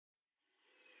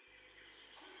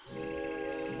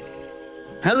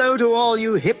Hello to all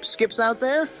you hip skips out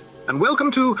there, and welcome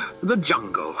to the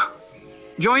jungle.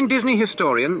 Join Disney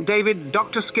historian David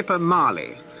Dr. Skipper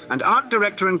Marley and art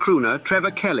director and crooner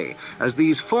Trevor Kelly as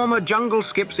these former jungle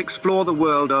skips explore the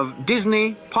world of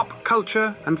Disney, pop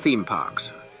culture, and theme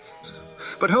parks.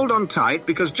 But hold on tight,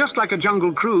 because just like a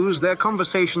jungle cruise, their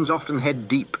conversations often head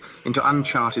deep into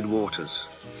uncharted waters.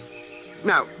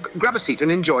 Now, grab a seat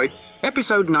and enjoy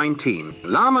Episode 19,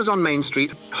 Llamas on Main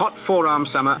Street, Hot Forearm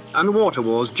Summer, and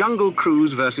Waterwars Jungle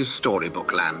Cruise versus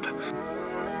Storybook Land.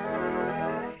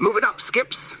 Move it up,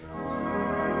 skips.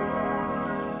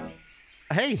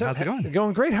 Hey, how's it going?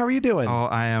 Going great. How are you doing? Oh,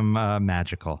 I am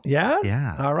magical. Yeah?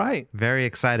 Yeah. All right. Very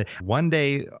excited. One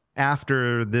day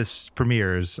after this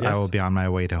premieres, Yes. I will be on my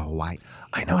way to Hawaii.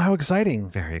 I know, how exciting.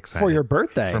 Very excited. For your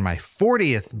birthday. For my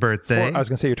 40th birthday. I was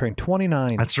going to say you're turning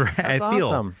 29. That's right. That's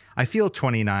awesome. I feel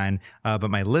 29, but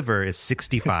my liver is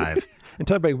 65. And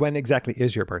tell me, when exactly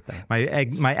is your birthday?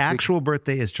 My actual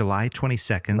birthday is July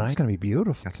 22nd. That's going to be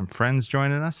beautiful. Got some friends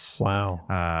joining us. Wow.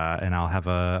 And I'll have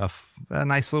a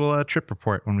nice little trip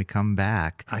report when we come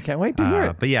back. I can't wait to hear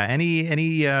it. But yeah, any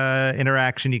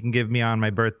interaction you can give me on my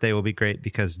birthday will be great,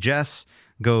 because Jess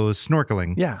goes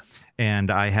snorkeling. Yeah.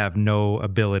 And I have no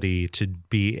ability to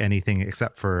be anything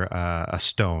except for a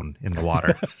stone in the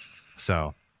water.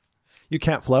 So You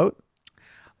can't float?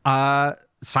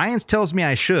 science tells me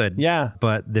I should. Yeah.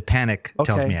 But the panic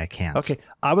tells me I can't. Okay.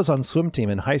 I was on swim team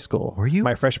in high school. Were you?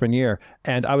 My freshman year.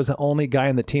 And I was the only guy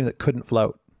on the team that couldn't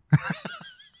float.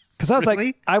 Because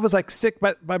I was like sick,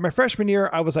 but by my freshman year,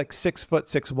 I was like 6 foot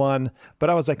 6'1", but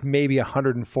I was like maybe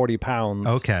 140 pounds.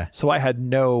 Okay. So I had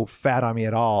no fat on me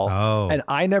at all. Oh. And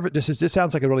I never, this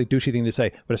sounds like a really douchey thing to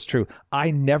say, but it's true. I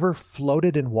never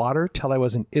floated in water till I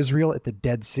was in Israel at the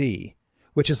Dead Sea,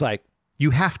 which is like,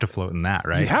 You have to float in that,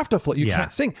 right? you have to float. You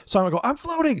can't sing. So I'm going to go, I'm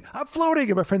floating.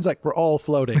 And my friend's like, we're all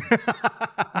floating.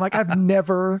 I'm like, I've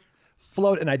never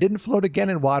floated. And I didn't float again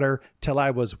in water till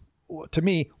I was, to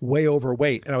me, way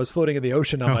overweight. And I was floating in the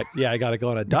ocean. I'm like, yeah, I got to go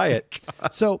on a diet.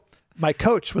 So my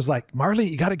coach was like, Marley,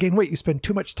 you got to gain weight. You spend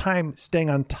too much time staying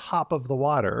on top of the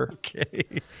water. Okay.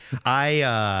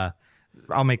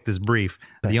 I'll make this brief.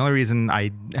 The only reason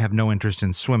I have no interest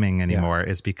in swimming anymore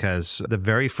is because the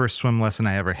very first swim lesson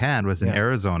I ever had was in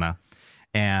Arizona.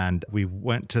 And we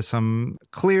went to some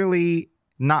clearly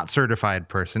not certified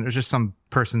person. It was just some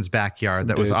person's backyard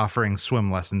that was offering swim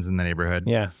lessons in the neighborhood.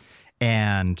 Yeah.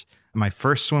 And my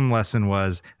first swim lesson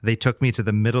was they took me to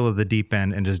the middle of the deep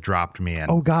end and just dropped me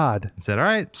in. Oh, God. And said, all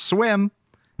right, swim.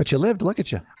 But you lived. Look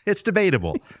at you. It's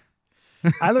debatable.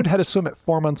 I learned how to swim at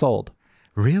 4 months old.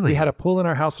 Really? We had a pool in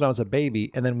our house when I was a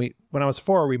baby. And then when I was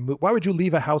 4, we moved. Why would you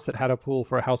leave a house that had a pool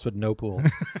for a house with no pool?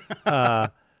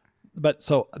 But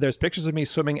so there's pictures of me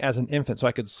swimming as an infant, so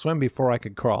I could swim before I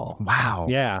could crawl. Wow.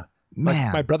 Yeah.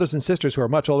 Man. My brothers and sisters who are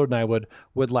much older than I would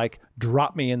like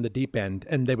drop me in the deep end,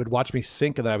 and they would watch me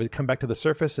sink, and then I would come back to the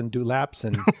surface and do laps,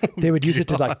 and they would use it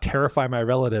to like terrify my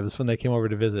relatives when they came over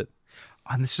to visit.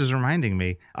 And this is reminding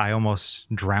me, I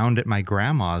almost drowned at my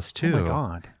grandma's too. Oh my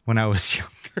God. When I was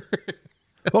younger.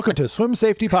 Welcome to Swim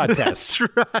Safety Podcast. That's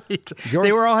right.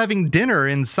 They were all having dinner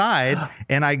inside,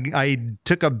 and I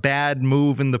took a bad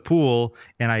move in the pool,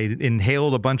 and I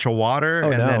inhaled a bunch of water,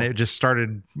 then it just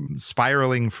started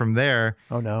spiraling from there.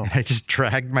 Oh, no. And I just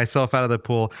dragged myself out of the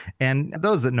pool. And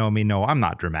those that know me know I'm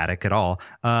not dramatic at all.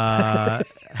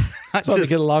 That's why we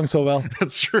get along so well.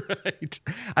 That's right.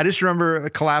 I just remember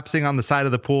collapsing on the side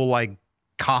of the pool, like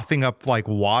coughing up like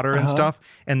water and stuff,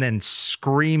 and then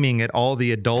screaming at all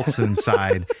the adults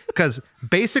inside, because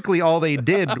basically all they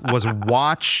did was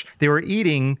watch. They were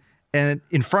eating and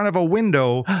in front of a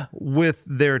window with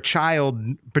their child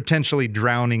potentially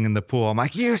drowning in the pool. I'm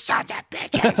like, you sons of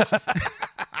bitches.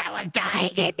 I was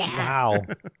dying in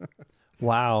there.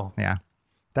 Wow. Yeah.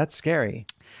 That's scary.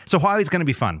 So Hawaii's going to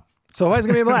be fun. So Hawaii's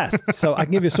going to be a blast. So I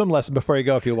can give you a swim lesson before you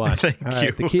go if you want. Thank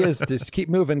you. The key is just keep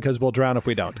moving, because we'll drown if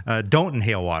we don't. Don't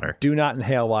inhale water. Do not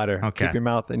inhale water. Okay. Keep your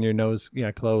mouth and your nose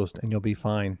closed, and you'll be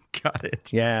fine. Got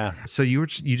it. Yeah. So you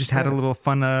just had a little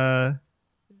fun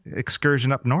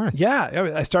excursion up north.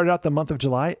 Yeah. I started out the month of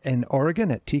July in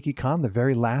Oregon at Tiki Kon, the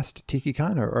very last Tiki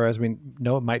Kon, or as we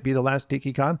know, it might be the last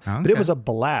Tiki Kon. Okay. But it was a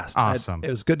blast. Awesome. It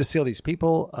was good to see all these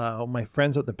people, my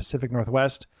friends out in the Pacific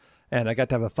Northwest. And I got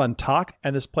to have a fun talk,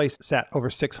 and this place sat over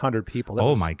 600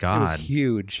 people. My God. It was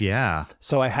huge. Yeah.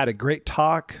 So I had a great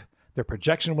talk. Their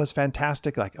projection was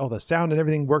fantastic. Like, the sound and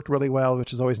everything worked really well,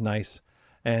 which is always nice.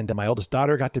 And my oldest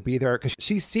daughter got to be there because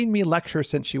she's seen me lecture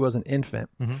since she was an infant,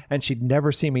 and she'd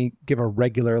never seen me give a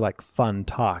regular, like, fun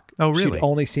talk. Oh, really? She'd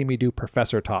only seen me do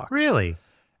professor talks. Really?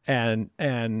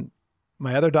 And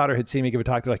my other daughter had seen me give a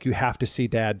talk. They're like, you have to see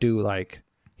Dad do, like,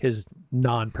 his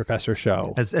non-professor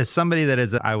show. As somebody that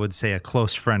is, I would say, a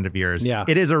close friend of yours, Yeah.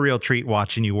 it is a real treat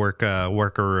watching you work a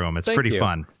room. It's pretty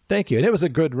fun. Thank you. And it was a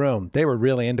good room. They were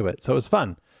really into it. So it was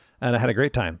fun. And I had a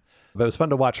great time. But it was fun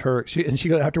to watch her. She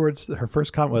afterwards, her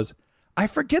first comment was, I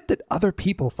forget that other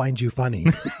people find you funny.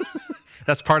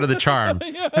 That's part of the charm.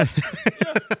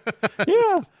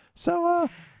 Yeah. So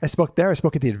I spoke there. I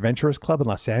spoke at the Adventurers Club in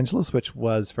Los Angeles, which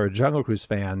was, for a Jungle Cruise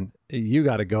fan, you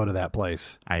got to go to that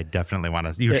place. I definitely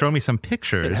want to. You show me some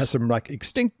pictures. It has some like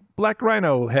extinct black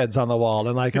rhino heads on the wall,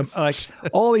 and like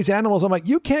all these animals. I'm like,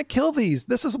 you can't kill these.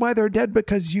 This is why they're dead,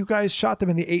 because you guys shot them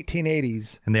in the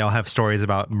 1880s. And they all have stories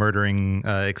about murdering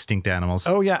extinct animals.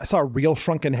 Oh yeah, I saw a real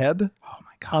shrunken head. Oh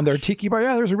my god! On their tiki bar.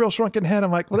 Yeah, there's a real shrunken head.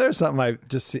 I'm like, well, there's something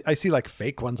I see like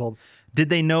fake ones. Did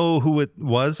they know who it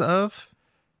was of?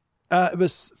 It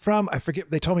was from, I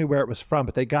forget, they told me where it was from,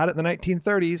 but they got it in the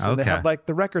 1930s and they have like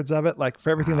the records of it. Like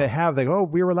for everything they have, they go, oh,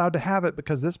 we were allowed to have it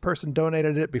because this person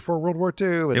donated it before World War II.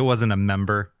 And it wasn't a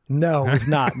member. No, it was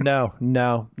not. No.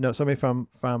 Somebody from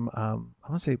I want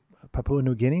to say Papua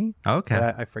New Guinea.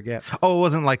 Okay. I forget. Oh, it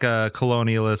wasn't like a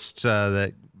colonialist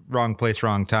that wrong place,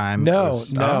 wrong time. No.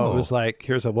 It was like,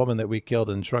 here's a woman that we killed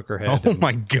and shrunk her head. Oh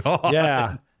my God.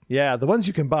 Yeah. Yeah, the ones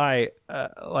you can buy,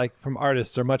 like from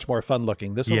artists, are much more fun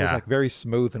looking. This one was like very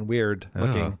smooth and weird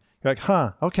looking. You're like,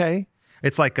 huh, okay.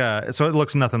 It's like, so it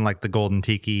looks nothing like the golden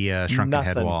tiki shrunken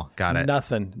head wall. Got it.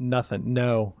 Nothing.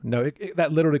 No. That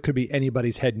literally could be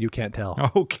anybody's head and you can't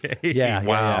tell. Okay. Yeah.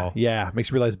 Wow. Yeah. Makes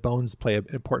you realize bones play an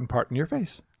important part in your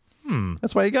face.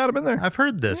 That's why you got them in there. I've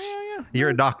heard this. Yeah. You're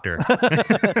a doctor.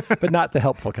 But not the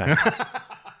helpful kind.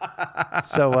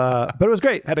 So, but it was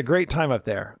great. Had a great time up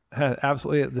there. Had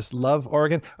absolutely just love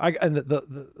Oregon. And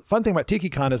the fun thing about Tiki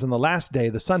Kon is on the last day,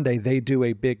 the Sunday, they do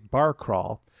a big bar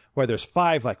crawl where there's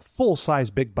 5 like full size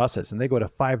big buses, and they go to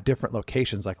 5 different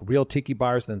locations, like real tiki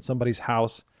bars, then somebody's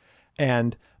house.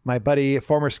 And my buddy,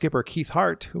 former skipper Keith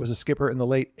Hart, who was a skipper in the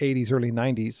late 80s, early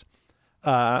 90s,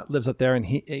 lives up there, and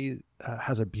he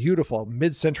has a beautiful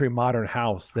mid-century modern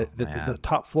house that the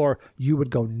top floor you would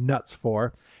go nuts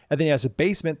for. And then he has a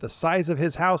basement the size of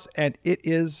his house, and it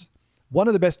is one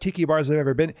of the best tiki bars I've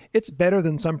ever been. It's better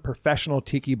than some professional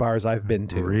tiki bars I've been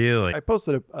to. Really? I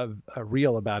posted a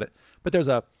reel about it, but there's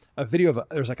a video of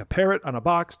there's like a parrot on a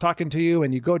box talking to you,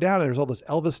 and you go down and there's all this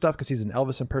Elvis stuff because he's an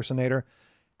Elvis impersonator.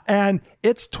 And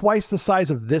it's twice the size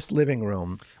of this living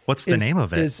room. What's the name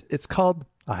of it? It's called,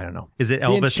 I don't know. Is it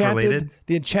Elvis related?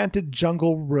 The Enchanted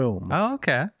Jungle Room. Oh,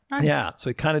 okay. Nice. Yeah. So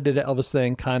he kind of did an Elvis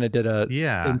thing, kind of did a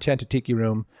Enchanted Tiki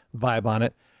Room vibe on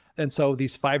it. And so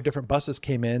these 5 different buses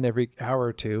came in every hour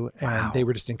or two, and they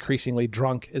were just increasingly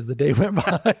drunk as the day went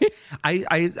by.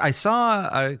 I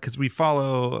saw, because I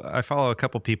follow a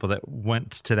couple people that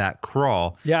went to that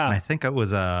crawl. Yeah. And I think it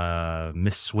was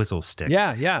Miss Swizzle Stick.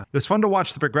 Yeah. It was fun to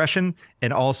watch the progression.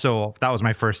 And also, that was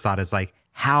my first thought, is like,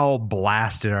 how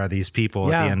blasted are these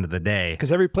people at the end of the day?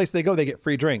 Because every place they go, they get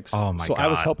free drinks. Oh, my God. So I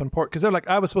was helping pour, because they're like,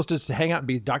 I was supposed to just hang out and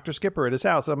be Dr. Skipper at his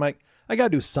house. And I'm like, I got to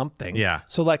do something. Yeah.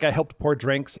 So like I helped pour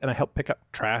drinks, and I helped pick up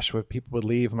trash when people would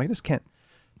leave. I'm like, I just can't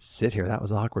sit here. That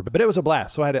was awkward. But it was a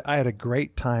blast. So I had a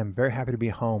great time. Very happy to be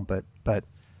home. But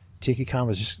Tiki Kon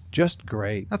was just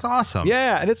great. That's awesome.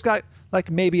 Yeah. And it's got like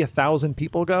maybe 1,000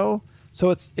 people go. So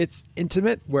it's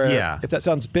intimate, where if that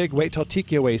sounds big, wait till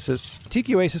Tiki Oasis.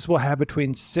 Tiki Oasis will have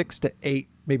between 6 to 8,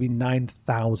 maybe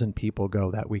 9,000 people go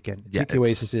that weekend. Yeah, Tiki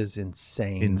Oasis is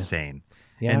insane.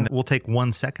 Yeah. And we'll take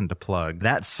 1 second to plug.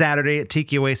 That Saturday at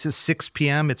Tiki Oasis, 6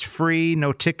 p.m. It's free,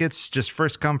 no tickets, just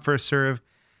first come, first serve.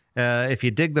 If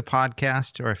you dig the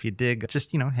podcast, or if you dig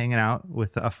just, hanging out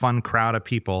with a fun crowd of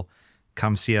people,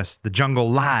 come see us, The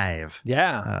Jungle, live.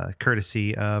 Yeah.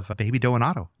 Courtesy of Baby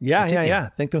Donato. Yeah.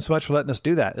 Thank them so much for letting us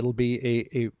do that. It'll be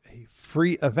a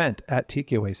free event at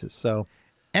Tiki Oasis. So,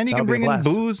 and you can bring in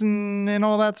booze and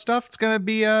all that stuff. It's gonna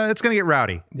be it's gonna get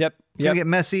rowdy. Yep. It's gonna get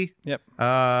messy. Yep.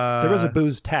 There is a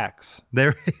booze tax.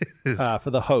 There is for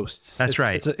the hosts. That's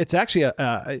right. It's actually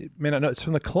I may not know. It's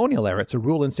from the colonial era. It's a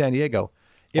rule in San Diego.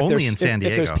 Only in San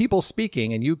Diego. If there's people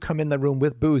speaking and you come in the room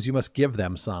with booze, you must give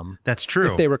them some. That's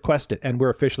true. If they request it, and we're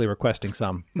officially requesting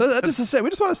some. Just to say, we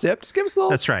just want to sip. Just give us a little.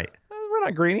 That's right. We're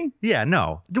not greenie. Yeah,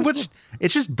 no.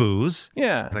 It's just booze.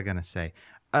 Yeah. What was I going to say?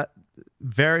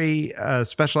 Very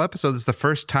special episode. This is the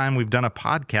first time we've done a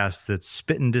podcast that's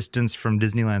spitting distance from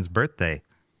Disneyland's birthday.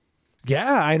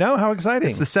 Yeah, I know. How exciting.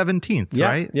 It's the 17th,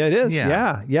 right? Yeah, it is.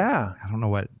 Yeah. I don't know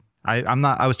what. I'm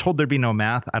not. I was told there'd be no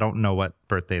math. I don't know what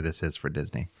birthday this is for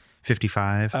Disney.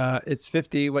 55. It's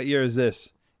 50. What year is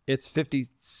this? It's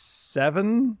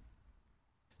 57.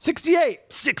 68.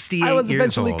 68 I was years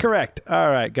eventually old. correct.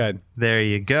 All right, good. There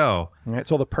you go. All right,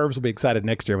 so the pervs will be excited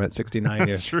next year when it's 69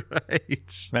 years. That's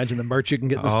right. Imagine the merch you can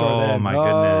get in the store then. My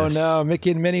goodness. Oh, no.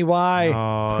 Mickey and Minnie, why?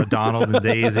 Oh, Donald and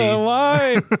Daisy.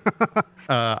 Why?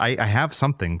 I have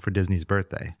something for Disney's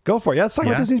birthday. Go for it. Yeah, let's talk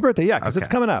about Disney's birthday. Yeah, because it's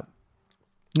Okay. coming up.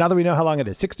 Now that we know how long it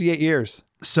is, 68 years.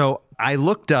 So I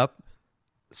looked up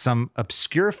some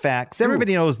obscure facts.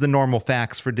 Everybody knows the normal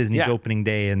facts for Disney's opening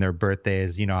day and their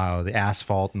birthdays, you know, how the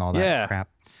asphalt and all that crap.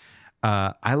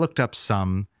 I looked up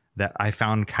some that I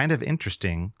found kind of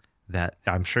interesting that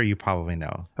I'm sure you probably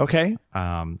know. Okay.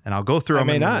 And I'll go through them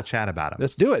and we'll chat about them.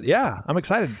 Let's do it. Yeah, I'm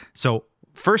excited. So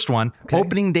first one,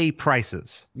 opening day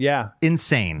prices. Yeah.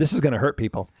 Insane. This is going to hurt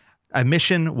people.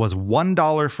 Admission was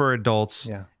 $1 for adults.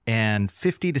 Yeah. And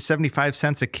 50 to 75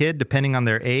 cents a kid, depending on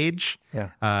their age. Yeah.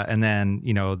 And then,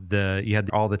 you know, you had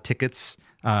all the tickets.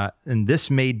 And this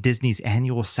made Disney's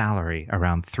annual salary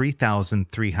around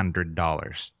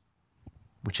 $3,300,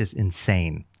 which is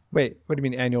insane. Wait, what do you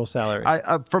mean annual salary?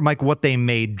 From like what they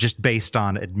made just based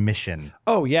on admission.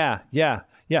 Oh, yeah. The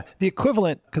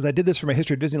equivalent, because I did this for my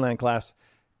History of Disneyland class,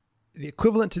 the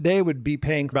equivalent today would be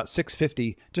paying about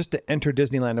 $650 just to enter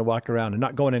Disneyland and walk around and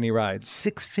not go on any rides.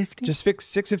 $650? Just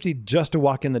 $650 just to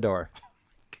walk in the door.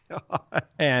 God.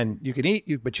 And you can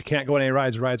eat, but you can't go on any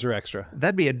rides. Rides are extra.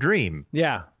 That'd be a dream.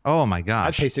 Yeah. Oh my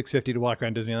gosh. I'd pay $650 to walk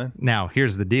around Disneyland. Now,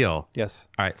 here's the deal. Yes.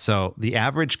 All right. So the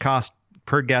average cost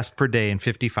per guest per day in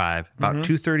 55, about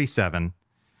 $237.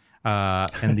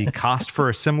 And the cost for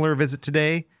a similar visit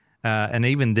today, and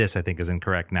even this I think is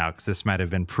incorrect now because this might have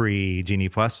been pre-Genie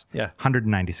Plus. Yeah.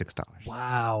 $196.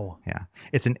 Wow. Yeah.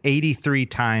 It's an 83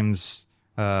 times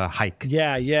hike.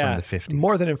 Yeah. From the 50s.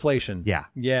 More than inflation. Yeah.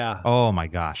 Yeah. Oh my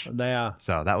gosh. Yeah.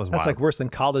 So that was That's wild. like worse than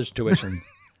college tuition.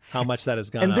 How much that has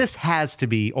gone And up. this has to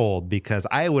be old because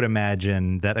I would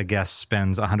imagine that a guest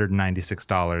spends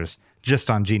 $196 just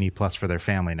on Genie Plus for their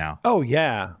family now. Oh,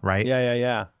 yeah. Right?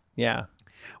 Yeah.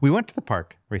 We went to the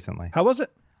park recently. How was it?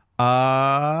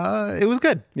 It was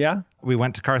good. Yeah. We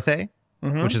went to Carthay,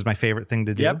 which is my favorite thing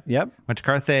to do. Yep. Went to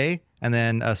Carthay and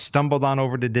then stumbled on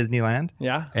over to Disneyland.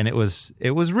 Yeah. And it was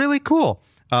really cool.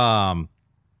 What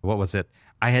was it?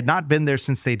 I had not been there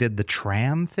since they did the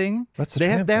tram thing. What's the they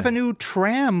tram have, They have a thing? new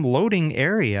tram loading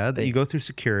area that you go through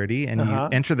security and you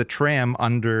enter the tram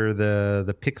under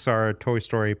the Pixar Toy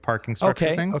Story parking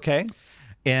structure thing. Okay.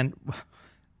 And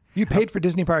You paid for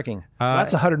Disney parking.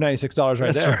 That's $196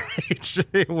 right that's there. right.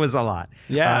 It was a lot.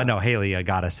 Yeah. No, Haley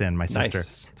got us in, my sister.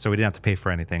 Nice. So we didn't have to pay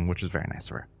for anything, which was very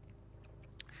nice of her.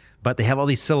 But they have all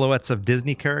these silhouettes of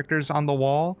Disney characters on the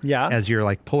wall. Yeah. As you're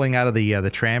like pulling out of the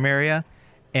tram area,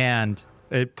 and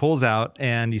it pulls out,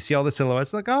 and you see all the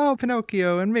silhouettes like, oh,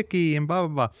 Pinocchio and Mickey and blah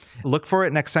blah blah. Look for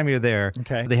it next time you're there.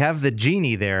 Okay. They have the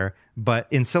genie there, but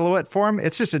in silhouette form,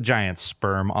 it's just a giant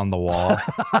sperm on the wall.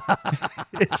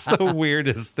 It's the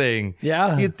weirdest thing.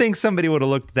 Yeah. You'd think somebody would have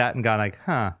looked at that and gone like,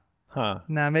 Huh.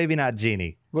 nah, maybe not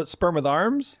genie. What, sperm with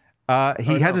arms?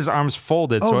 He has his arms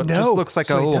folded, so Oh, it no. just looks like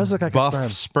So a he little does look like a buff sperm.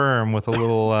 sperm with a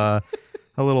little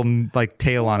like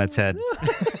tail on its head.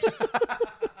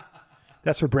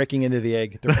 That's for breaking into the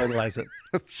egg to fertilize it.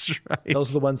 That's right.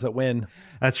 Those are the ones that win.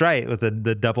 That's right. With the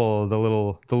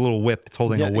little whip. It's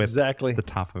holding a whip. Exactly. At the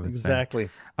top of it.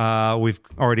 Exactly. We've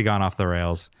already gone off the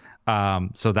rails.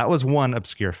 So that was one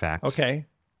obscure fact. Okay.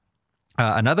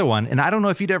 Another one, and I don't know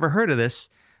if you'd ever heard of this.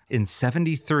 In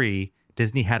 '73,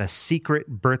 Disney had a secret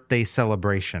birthday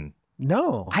celebration.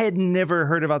 No. I had never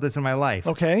heard about this in my life.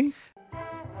 Okay.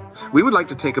 We would like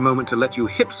to take a moment to let you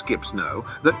hip skips know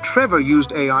that Trevor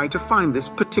used AI to find this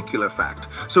particular fact.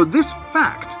 So this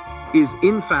fact is,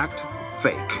 in fact,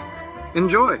 fake.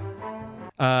 Enjoy.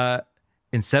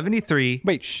 In '73,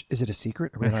 Wait, is it a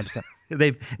secret? Are we allowed to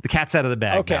the cat's out of the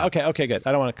bag. Okay, now. okay, good.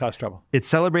 I don't want to cause trouble. It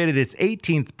celebrated its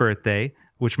 18th birthday,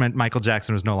 which meant Michael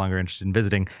Jackson was no longer interested in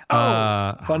visiting.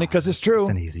 Funny because it's true. It's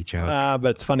an easy joke.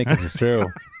 But it's funny because it's true.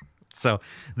 So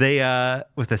they,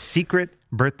 with a secret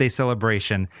birthday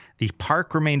celebration, the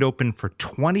park remained open for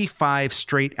 25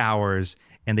 straight hours,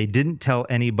 and they didn't tell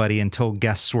anybody until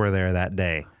guests were there that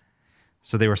day.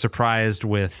 So they were surprised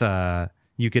with,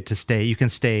 you can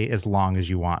stay as long as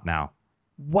you want now.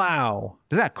 Wow.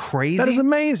 Isn't that crazy? That is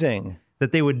amazing.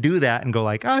 That they would do that and go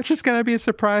like, oh, it's just going to be a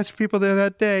surprise for people there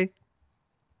that day.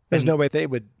 There's no way they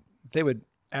would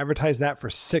advertise that for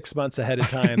 6 months ahead of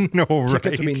time. No,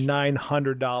 Tickets would right. be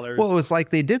 $900. Well, it was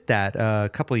like they did that a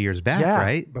couple of years back,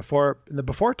 right? In the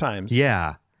before times.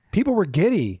 Yeah. People were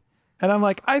giddy. And I'm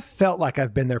like, I felt like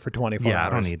I've been there for 24 hours. Yeah, I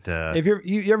don't need to. If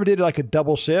you ever did like a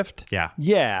double shift? Yeah.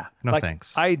 Yeah. No, like,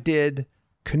 thanks. I did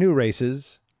canoe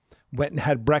races, went and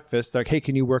had breakfast. They're like, hey,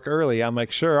 can you work early? I'm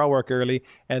like, sure, I'll work early.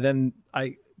 And then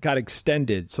I got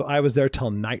extended. So I was there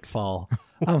till nightfall.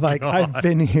 I'm like, I've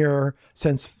been here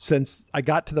since I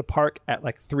got to the park at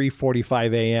like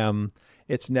 3:45 a.m.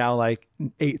 It's now like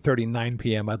 8:39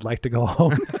 p.m. I'd like to go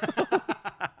home.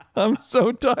 I'm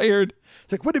so tired.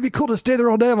 It's like, wouldn't it be cool to stay there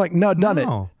all day? I'm like, no, done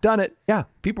it. Yeah,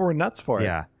 people were nuts for it.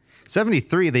 Yeah.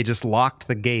 73, they just locked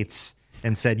the gates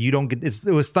and said, you don't get,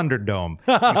 it was Thunderdome.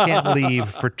 You can't leave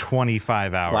for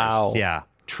 25 hours. Wow. Yeah,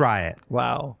 try it.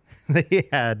 Wow. They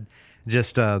had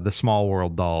just the Small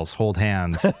World dolls hold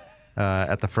hands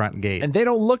at the front gate. And they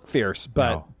don't look fierce,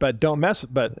 but don't mess,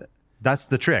 but... That's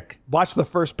the trick. Watch the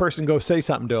first person go say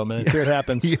something to them and see what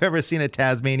happens. You ever seen a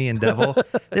Tasmanian devil?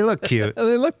 They look cute.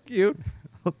 They look cute.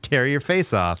 They'll tear your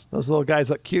face off. Those little guys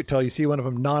look cute till you see one of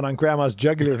them gnawing on grandma's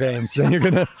jugular veins. Then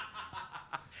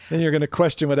you're gonna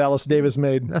question what Alice Davis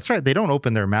made. That's right. They don't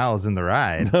open their mouths in the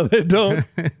ride. No, they don't.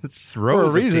 It's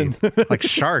rows for a reason. of teeth, like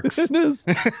sharks. It is.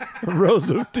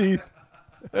 Rows of teeth.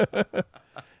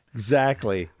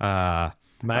 Exactly.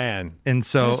 Man. And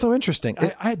so that's so interesting.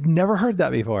 I had never heard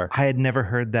that before. I had never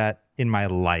heard that in my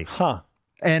life. Huh.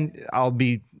 And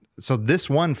so this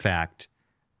one fact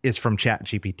is from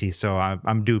ChatGPT, so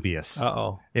I'm dubious.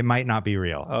 Uh-oh. It might not be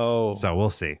real. Oh. So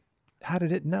we'll see. How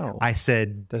did it know? I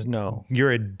said, There's no.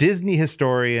 You're a Disney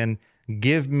historian.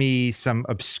 Give me some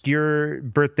obscure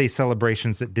birthday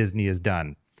celebrations that Disney has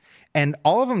done. And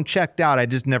all of them checked out. I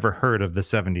just never heard of the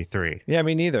 73. Yeah,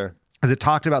 me neither. Because it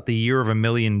talked about the Year of a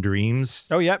Million Dreams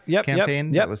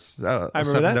campaign. Yep. That was I remember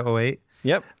 07 to 08.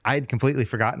 Yep. I had completely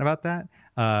forgotten about that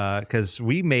because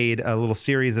we made a little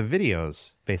series of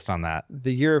videos based on that.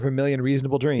 The Year of a Million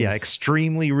Reasonable Dreams. Yeah,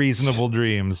 extremely reasonable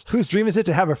dreams. Whose dream is it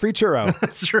to have a free churro?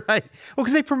 That's right. Well,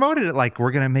 because they promoted it like,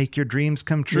 we're going to make your dreams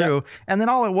come true. Yep. And then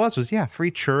all it was, free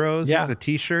churros. Yeah. Here's a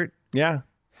t-shirt. Yeah.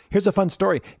 Here's a fun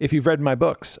story. If you've read my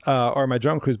books or my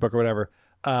Drone Cruise book or whatever,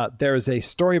 there is a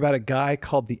story about a guy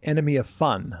called the Enemy of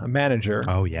Fun, a manager.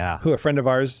 Oh, yeah. Who a friend of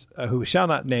ours, who we shall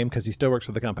not name because he still works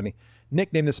for the company,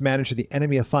 nicknamed this manager the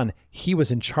Enemy of Fun. He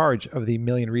was in charge of the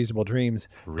Million Reasonable Dreams.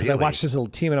 Because I watched this little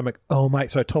team and I'm like, oh my.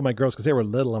 So I told my girls, because they were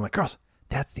little, I'm like, girls,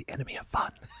 that's the Enemy of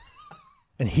Fun.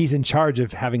 And he's in charge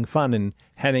of having fun and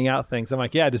handing out things. I'm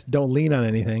like, yeah, just don't lean on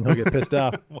anything. He'll get pissed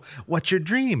off. What's your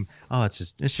dream? Oh, it's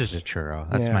just a churro.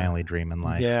 That's my only dream in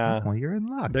life. Yeah. Well, you're in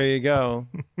luck. There you go.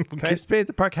 Can I stay at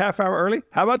the park half hour early?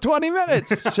 How about 20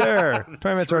 minutes? Sure.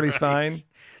 20 minutes early is fine.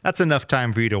 That's enough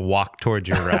time for you to walk towards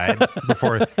your ride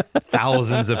before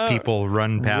thousands of people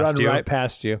run past you. Run right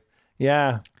past you.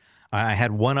 Yeah. I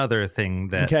had one other thing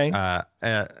that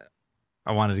I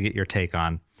wanted to get your take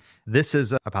on. This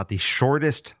is about the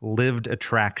shortest lived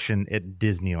attraction at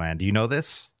Disneyland. Do you know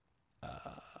this?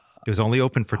 It was only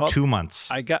open for 2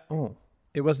 months.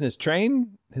 It wasn't his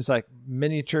train? His like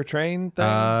miniature train thing?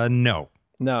 No.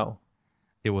 No.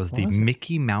 It was the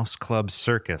Mickey Mouse Club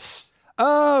Circus.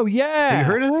 Oh, yeah. Have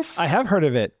you heard of this? I have heard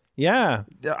of it. Yeah.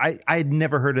 I had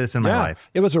never heard of this in my life.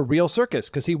 It was a real circus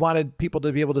because he wanted people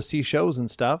to be able to see shows and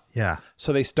stuff. Yeah.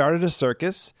 So they started a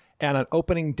circus. And on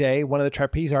opening day, one of the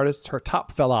trapeze artists, her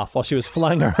top fell off while she was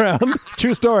flying around.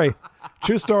 True story.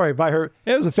 True story.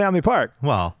 It was a family park.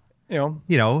 Well, you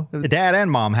know, dad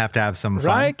and mom have to have some fun.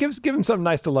 Right? Give them something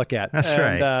nice to look at. That's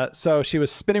right. So she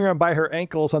was spinning around by her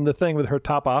ankles on the thing with her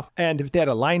top off. And they had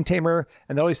a lion tamer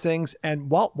and all these things. And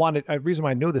Walt wanted, the reason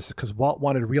why I know this is because Walt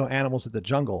wanted real animals at the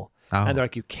jungle. Oh. And they're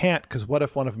like, you can't, because what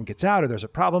if one of them gets out or there's a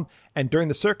problem? And during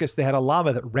the circus, they had a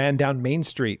llama that ran down Main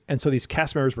Street. And so these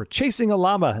cast members were chasing a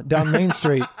llama down Main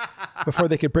Street before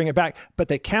they could bring it back. But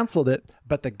they canceled it.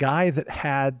 But the guy that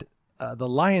had the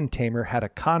lion tamer had a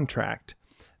contract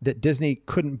that Disney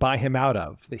couldn't buy him out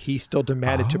of, that he still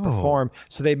demanded to perform.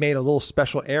 So they made a little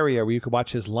special area where you could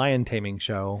watch his lion taming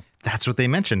show. That's what they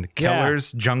mentioned.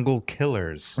 Keller's Jungle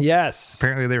Killers. Yes.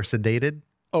 Apparently they were sedated.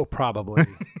 Oh, probably.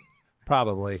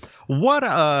 Probably. What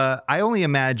I only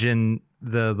imagine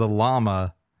the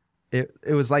llama. It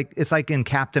was like, it's like in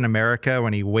Captain America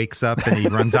when he wakes up and he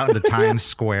runs out into Times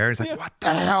Square. He's like, what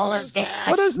the hell is this?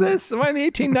 What is this? Am I in the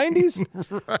 1890s?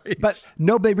 Right. But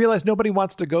they realize nobody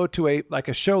wants to go to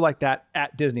a show like that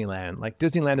at Disneyland. Like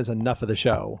Disneyland is enough of the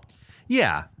show.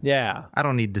 Yeah. Yeah. I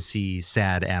don't need to see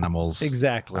sad animals.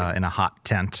 Exactly. In a hot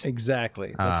tent.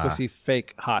 Exactly. Let's go see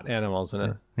fake hot animals in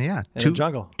a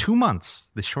jungle. 2 months.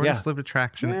 The shortest lived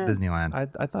attraction at Disneyland.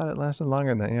 I thought it lasted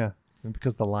longer than that. Yeah.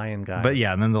 Because the lion guy. But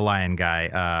yeah, and then the lion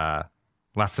guy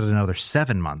lasted another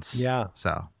 7 months. Yeah.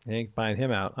 So I ain't buying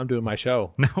him out. I'm doing my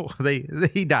show. No,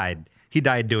 he died. He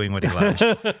died doing what he loved.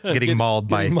 Getting mauled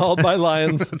by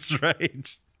lions. That's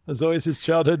right. That's always his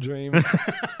childhood dream.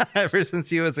 Ever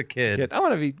since he was a kid. I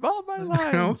want to be mauled by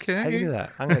lions. Okay. How do you do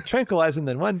that? I'm going to tranquilize him,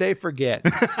 then one day forget.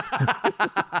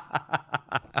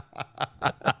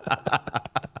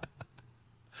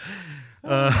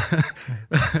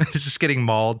 getting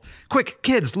mauled. Quick,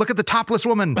 kids, look at the topless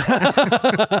woman.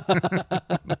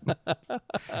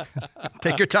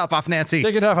 Take your top off, Nancy.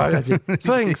 Take it off, Nancy.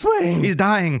 Swing, swing. He's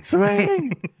dying.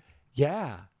 Swing.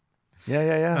 Yeah.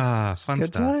 Fun Good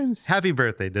stuff. times. Happy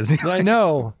birthday, Disney. I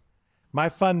know. My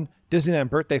fun Disneyland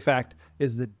birthday fact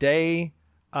is the day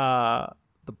the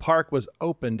park was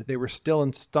opened, they were still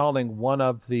installing one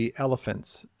of the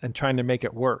elephants and trying to make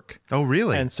it work. Oh,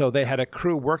 really? And so they had a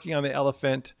crew working on the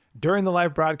elephant during the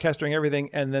live broadcast, during everything.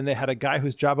 And then they had a guy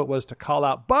whose job it was to call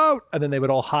out boat. And then they would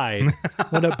all hide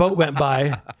when a boat went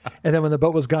by. And then when the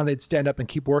boat was gone, they'd stand up and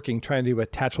keep working, trying to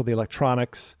attach all the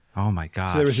electronics. Oh, my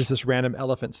gosh. So there was just this random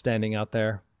elephant standing out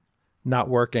there, not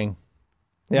working.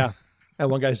 Yeah. At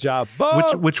one guy's job.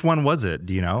 Which one was it?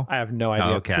 Do you know? I have no idea.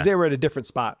 Oh, okay. Because they were at a different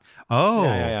spot. Oh.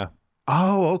 Yeah.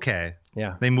 Oh, okay.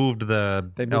 Yeah. They moved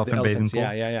the elephant bathing pool?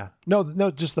 Yeah. No,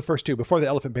 just the first two, before the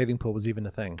elephant bathing pool was even a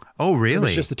thing. Oh, It really?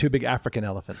 was just the two big African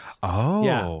elephants. Oh.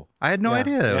 Yeah. I had no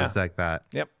idea it Yeah. was like that.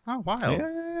 Yep. Oh, wow.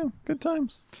 Yeah. Good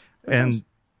times. And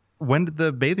when did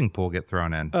the bathing pool get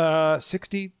thrown in?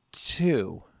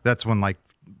 62. That's when, like,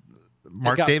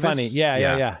 Mark It got Davis? funny.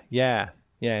 Yeah.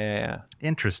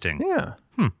 Interesting. Yeah.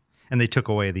 And they took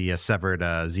away the severed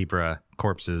zebra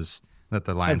corpses that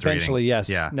the lions Eventually, were eating. yes.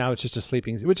 Yeah. Now it's just a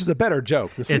sleeping, which is a better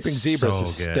joke. The sleeping zebra is so good.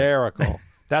 hysterical.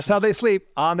 That's how they sleep,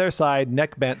 on their side,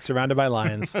 neck bent, surrounded by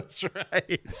lions. That's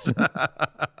right.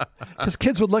 Because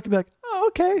kids would look and be like, oh,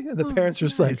 okay. And the parents are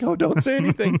just like, oh, don't say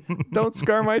anything. Don't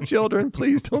scar my children.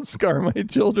 Please don't scar my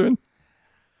children.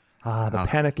 The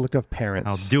panicked look of parents.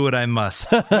 I'll do what I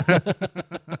must. In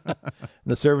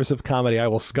the service of comedy, I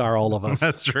will scar all of us.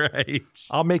 That's right.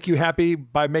 I'll make you happy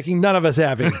by making none of us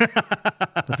happy.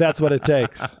 If that's what it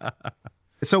takes.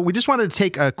 So we just wanted to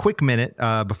take a quick minute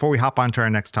before we hop on to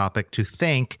our next topic to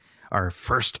thank our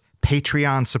first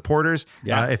Patreon supporters.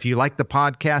 Yeah. If you like the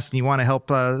podcast and you want to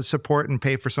help support and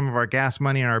pay for some of our gas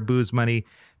money and our booze money,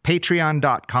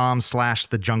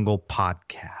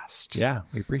 patreon.com/thejunglepodcast. Yeah,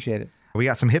 we appreciate it. We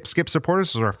got some hip skip supporters.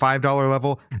 This is our $5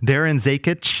 level. Darren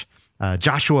Zakich,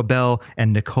 Joshua Bell,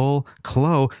 and Nicole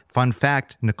Clow. Fun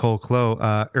fact, Nicole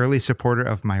Clow, early supporter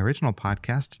of my original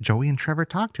podcast, Joey and Trevor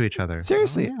Talk to Each Other.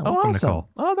 Seriously. Yeah, Oh, welcome, awesome. Nicole.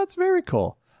 Oh, that's very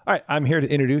cool. All right. I'm here to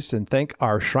introduce and thank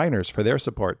our Shriners for their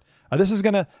support. This is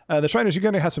going to, the Shriners, you're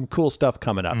going to have some cool stuff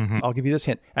coming up. I'll give you this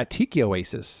hint. At Tiki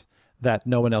Oasis, that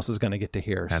no one else is going to get to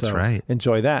hear. That's so right.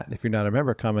 Enjoy that. If you're not a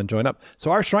member, come and join up.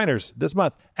 So our Shriners this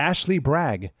month, Ashley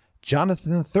Bragg,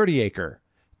 Jonathan 30acre,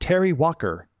 Terry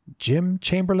Walker, Jim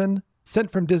Chamberlain, Sent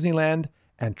from Disneyland,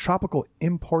 and Tropical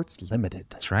Imports Limited.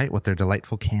 That's right, with their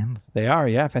delightful candle. They are,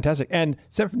 yeah, fantastic. And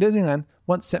Sent from Disneyland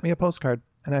once sent me a postcard,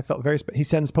 and I felt very. He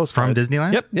sends postcards From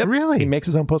Disneyland? Yep. Really? He makes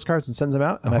his own postcards and sends them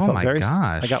out, and I Oh felt my very.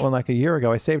 gosh. I got one like a year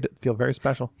ago. I saved it. Feel very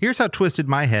special. Here's how twisted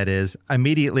my head is.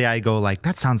 Immediately I go like,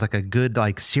 that sounds like a good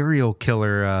like serial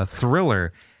killer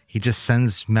thriller. He just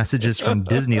sends messages from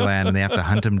Disneyland and they have to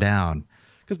hunt him down.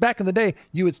 Because back in the day,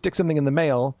 you would stick something in the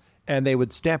mail, and they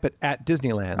would stamp it at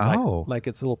Disneyland. Like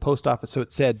it's a little post office, so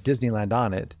it said Disneyland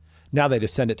on it. Now they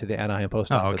just send it to the Anaheim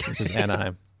post office. okay. It says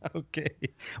Anaheim. Okay.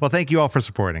 Well, thank you all for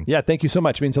supporting. Yeah, thank you so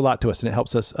much. It means a lot to us, and it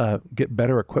helps us get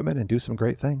better equipment and do some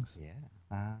great things. Yeah.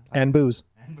 And booze.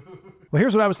 Well,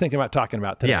 here's what I was thinking about talking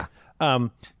about today. Yeah.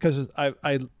 Because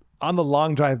I on the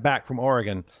long drive back from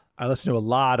Oregon, I listened to a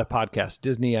lot of podcasts,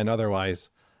 Disney and otherwise.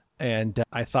 And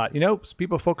I thought,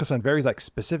 people focus on very like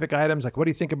specific items. Like, what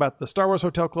do you think about the Star Wars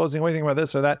hotel closing? What do you think about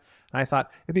this or that? And I thought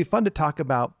it'd be fun to talk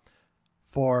about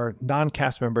for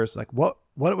non-cast members, like what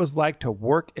it was like to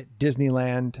work at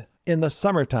Disneyland in the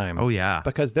summertime. Oh, yeah.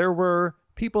 Because there were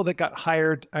people that got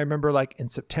hired, I remember like in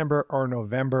September or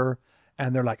November,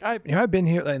 and they're like, I've been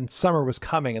here, and summer was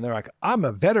coming, and they're like, I'm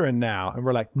a veteran now. And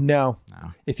we're like, no.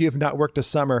 If you have not worked a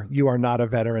summer, you are not a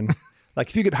veteran. Like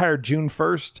if you get hired June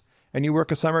 1st and you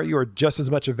work a summer, you are just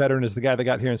as much a veteran as the guy that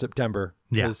got here in September.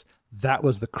 Yeah. Because that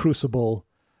was the crucible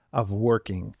of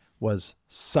working, was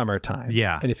summertime.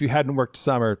 Yeah. And if you hadn't worked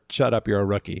summer, shut up, you're a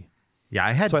rookie. Yeah,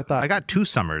 I got 2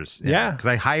 summers. Yeah. Because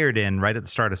I hired in right at the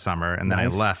start of summer and then I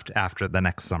left after the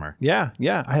next summer. Yeah.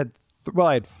 I had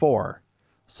 4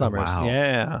 summers. wow.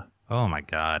 Yeah. Oh my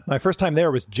God. My first time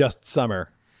there was just summer.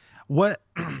 What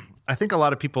I think a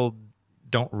lot of people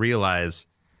don't realize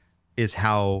is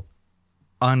how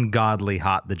ungodly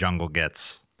hot the jungle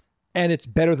gets. And it's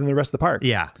better than the rest of the park.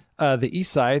 Yeah. The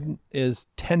east side is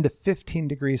 10 to 15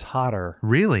 degrees hotter.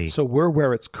 Really? So we're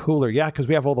where it's cooler. Yeah, because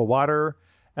we have all the water,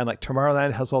 and like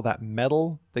Tomorrowland has all that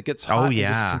metal that gets hot. Oh,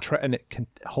 yeah. And it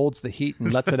holds the heat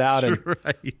and lets it out. And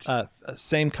right.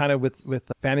 same kind of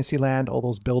with Fantasyland, all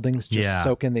those buildings just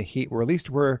soak in the heat. Where at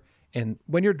least we're in,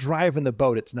 when you're driving the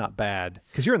boat, it's not bad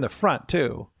because you're in the front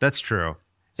too. That's true.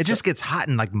 It just gets hot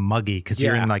and like muggy because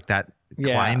you're in like that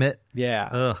climate. Yeah.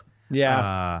 Ugh.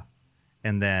 Yeah.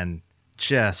 And then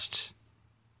just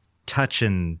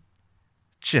touching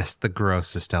just the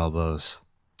grossest elbows.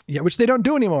 Yeah, which they don't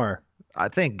do anymore.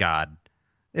 Thank God.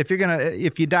 If you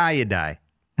die, you die.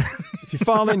 If you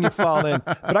fall in, you fall in.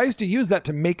 But I used to use that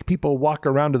to make people walk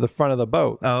around to the front of the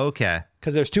boat. Oh, okay.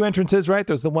 Because there's 2 entrances, right?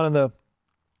 There's the one in the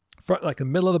front, like the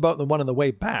middle of the boat, and the one on the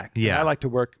way back. Yeah. And I like to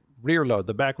work rear load,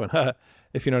 the back one,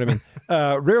 if you know what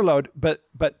I mean. Rear load,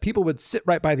 but people would sit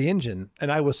right by the engine,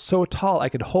 and I was so tall I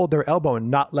could hold their elbow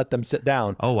and not let them sit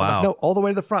down. Oh, wow. Like, no, all the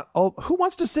way to the front. Oh, who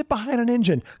wants to sit behind an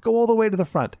engine? Go all the way to the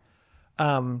front.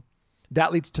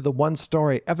 That leads to the one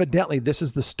story. Evidently, this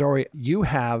is the story. You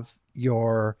have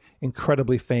your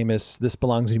incredibly famous This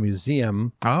Belongs in a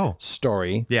Museum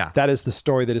story. Yeah. That is the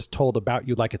story that is told about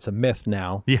you like it's a myth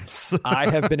now. Yes. I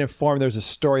have been informed there's a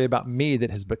story about me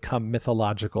that has become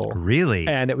mythological. Really?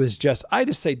 And it was I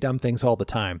just say dumb things all the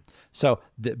time. So,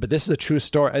 but this is a true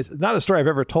story. It's not a story I've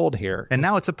ever told here. And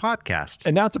now it's a podcast.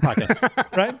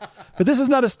 Right? But this is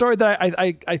not a story that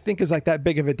I think is like that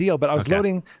big of a deal. But I was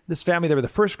loading this family. They were the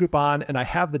first group on, and I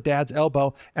have the dad's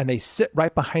elbow, and they sit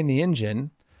right behind the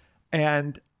engine.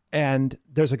 And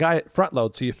there's a guy at front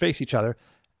load, so you face each other.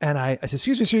 And I said,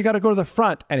 "Excuse me, sir, you got to go to the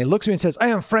front." And he looks at me and says, "I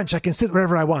am French. I can sit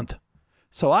wherever I want."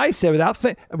 So I said,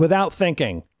 without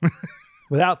thinking,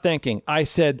 I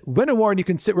said, "Win a war and you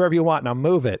can sit wherever you want. Now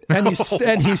move it." And he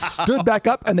stood back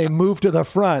up, and they moved to the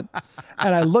front.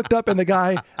 And I looked up, and the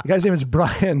guy's name is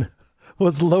Brian,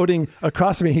 was loading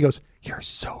across from me. He goes, "You're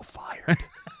so fired."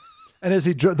 And as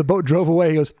the boat drove away,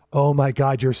 he goes, "Oh my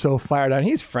God, you're so fired." And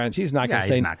he's French. He's not going to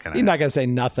say. He's not going to say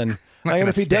nothing. And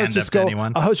if he does, just go,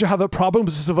 "Oh, you have a problem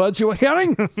with the words you were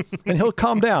hearing?" And he'll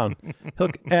calm down.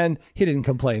 And he didn't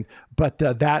complain. But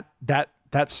that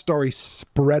story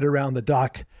spread around the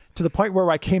dock to the point where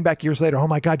I came back years later. "Oh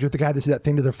my God, you're the guy that said that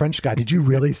thing to the French guy. Did you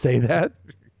really say that?"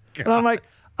 God. And I'm like,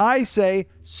 I say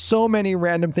so many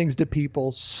random things to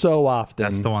people so often.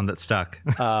 That's the one that stuck.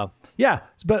 Yeah,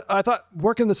 but I thought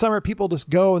working in the summer, people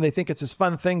just go and they think it's this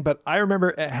fun thing. But I remember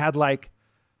it had like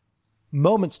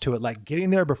moments to it, like getting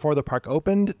there before the park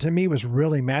opened to me was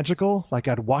really magical. Like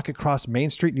I'd walk across Main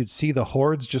Street and you'd see the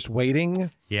hordes just waiting.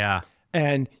 Yeah.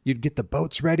 And you'd get the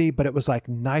boats ready, but it was like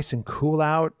nice and cool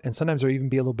out. And sometimes there'd even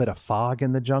be a little bit of fog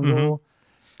in the jungle.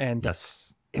 Mm-hmm. And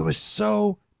it was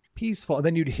so peaceful. And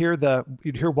then you'd hear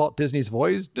Walt Disney's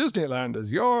voice, "Disneyland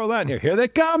is your land. Here they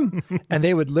come." And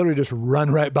they would literally just run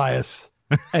right by us.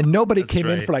 And nobody came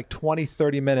in for like 20,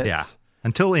 30 minutes. Yeah.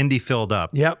 Until Indy filled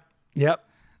up. Yep.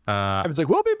 I was like,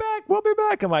 we'll be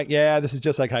back. I'm like, yeah, this is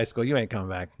just like high school. You ain't coming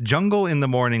back. Jungle in the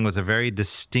morning was a very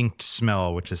distinct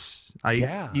smell, which is,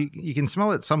 you can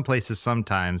smell it some places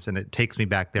sometimes, and it takes me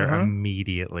back there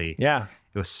immediately. Yeah.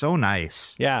 It was so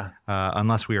nice. Yeah.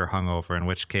 Unless we were hungover, in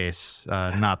which case,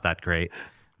 not that great.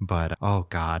 But, oh,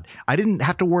 God. I didn't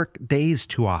have to work days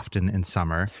too often in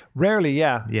summer. Rarely,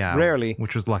 yeah. Yeah. Rarely.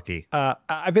 Which was lucky.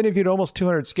 I've interviewed almost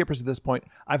 200 skippers at this point.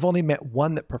 I've only met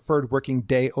one that preferred working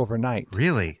day overnight.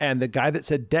 Really? And the guy that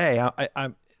said day,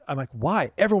 I'm like,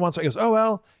 why? Everyone goes, "Oh,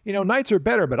 well, nights are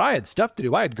better, but I had stuff to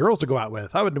do. I had girls to go out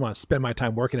with. I wouldn't want to spend my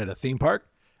time working at a theme park."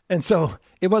 And so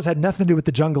it had nothing to do with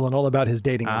the jungle and all about his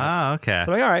dating life. Ah, okay.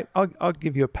 So I'm like, all right, I'll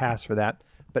give you a pass for that.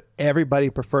 But everybody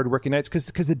preferred working nights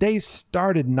because the days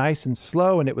started nice and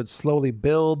slow, and it would slowly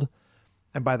build.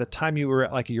 And by the time you were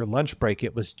at like your lunch break,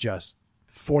 it was just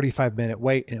 45-minute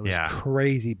wait, and it was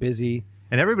crazy busy.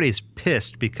 And everybody's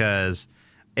pissed because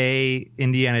A,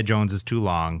 Indiana Jones is too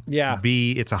long. Yeah.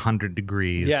 B, it's 100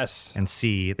 degrees. Yes. And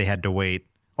C, they had to wait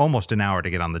almost an hour to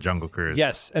get on the Jungle Cruise.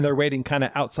 Yes, and they're waiting kind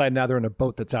of outside now. They're in a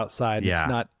boat that's outside. Yeah. It's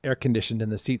not air conditioned, and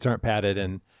the seats aren't padded.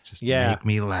 And just make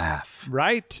me laugh.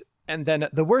 Right? And then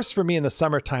the worst for me in the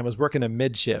summertime was working a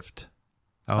mid-shift.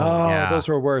 Oh, yeah. Those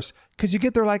were worse. Because you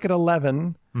get there like at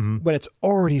 11 when it's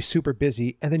already super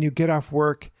busy, and then you get off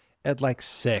work at like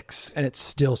 6 and it's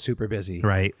still super busy.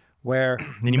 Right. Where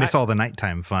then you miss all the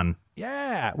nighttime fun.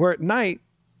 Yeah. Where at night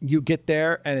you get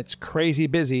there and it's crazy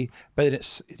busy, but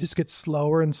it just gets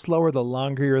slower and slower the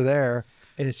longer you're there.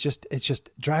 And it's just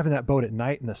driving that boat at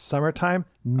night in the summertime,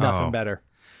 nothing better.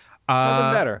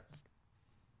 Nothing better.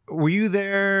 Were you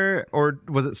there, or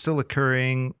was it still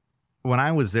occurring? When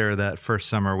I was there that first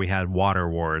summer, we had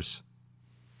Waterwars.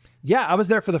 Yeah, I was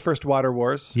there for the first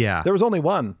Waterwars. Yeah. There was only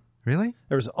one. Really?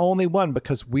 There was only one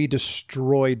because we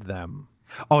destroyed them.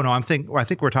 Oh, no, I think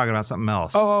we're talking about something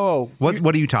else. Oh. What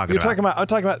are you talking about? I'm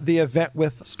talking about the event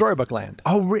with Storybook Land.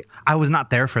 Oh, I was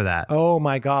not there for that. Oh,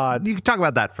 my God. You can talk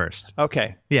about that first.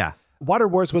 Okay. Yeah.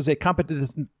 Waterwars was a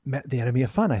competition. The Enemy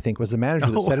of Fun, I think, was the manager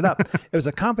that set it up. It was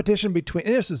a competition between,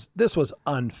 and this was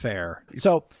unfair.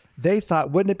 So they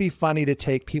thought, wouldn't it be funny to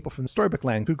take people from the Storybook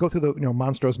land who go through the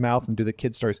Monstro's Mouth and do the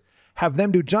kid stories, have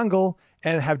them do Jungle,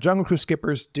 and have Jungle Cruise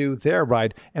skippers do their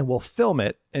ride, and we'll film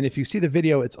it. And if you see the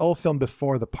video, it's all filmed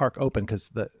before the park opened because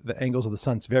the angles of the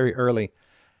sun's very early.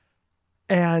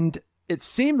 And it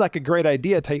seemed like a great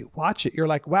idea until you watch it. You're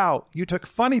like, wow, you took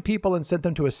funny people and sent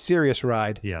them to a serious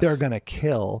ride. Yes. They're going to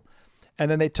kill.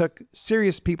 And then they took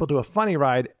serious people to a funny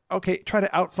ride. Okay, try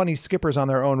to out funny skippers on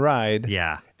their own ride.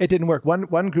 Yeah. It didn't work.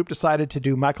 One group decided to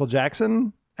do Michael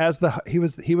Jackson as he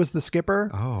was the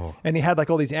skipper. Oh. And he had like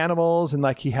all these animals, and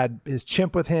like he had his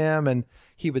chimp with him, and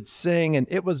he would sing, and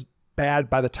it was bad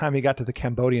by the time he got to the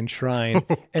Cambodian shrine.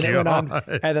 And it went on.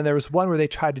 And then there was one where they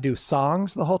tried to do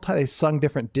songs the whole time. They sung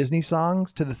different Disney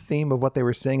songs to the theme of what they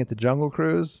were saying at the Jungle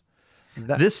Cruise.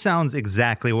 This sounds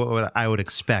exactly what I would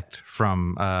expect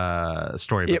from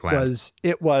Storybook Land.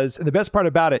 It was. And the best part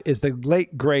about it is the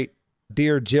late, great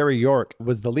dear Jerry York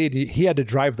was the lead. He had to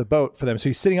drive the boat for them. So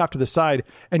he's sitting off to the side,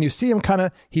 and you see him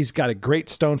he's got a great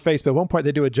stone face, but at one point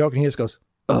they do a joke and he just goes,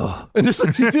 ugh. And just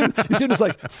like, you see him just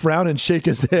like frown and shake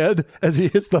his head as he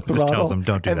hits the throttle. Just tells him,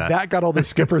 don't do that. And that got all the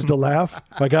skippers to laugh.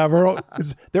 Like,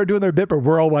 they're doing their bit, but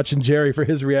we're all watching Jerry for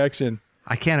his reaction.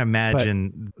 I can't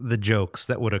imagine the jokes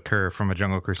that would occur from a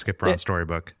Jungle Cruise skipper on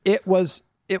Storybook. It was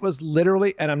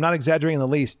literally, and I'm not exaggerating in the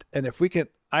least, and if we can,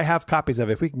 I have copies of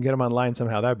it. If we can get them online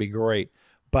somehow, that would be great.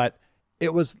 But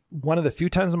it was one of the few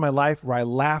times in my life where I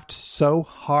laughed so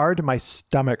hard my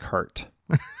stomach hurt.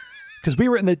 Because we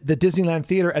were in the Disneyland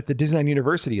theater at the Disneyland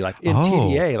University, like in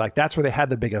TDA. Like that's where they had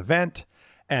the big event,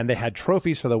 and they had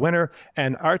trophies for the winner.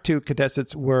 And our two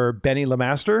contestants were Benny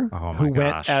LeMaster,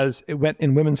 who went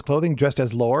in women's clothing, dressed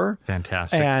as Lore.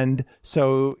 Fantastic. And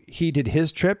so he did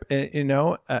his trip,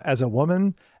 as a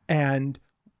woman, and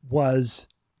was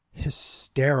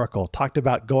hysterical. Talked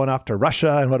about going off to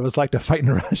Russia and what it was like to fight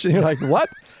in Russia. And you're like, what?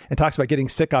 And talks about getting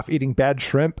sick off eating bad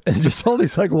shrimp, and just all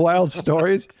these like wild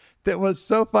stories. That was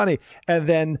so funny. And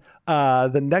then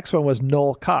the next one was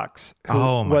Noel Cox,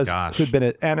 who'd been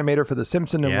an animator for The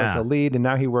Simpsons and was the lead, and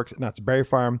now he works at Knott's Berry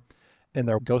Farm in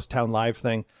their Ghost Town Live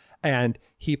thing. And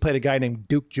he played a guy named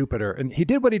Duke Jupiter, and he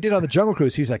did what he did on the Jungle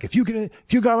Cruise. He's like, if you get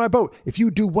on my boat, if you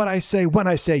do what I say when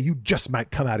I say, you just might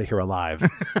come out of here alive.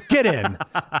 Get in.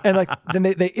 And like then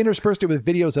they interspersed it with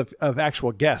videos of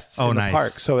actual guests in the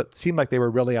park, so it seemed like they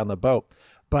were really on the boat.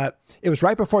 But it was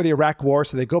right before the Iraq War,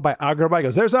 so they go by Agrabah. He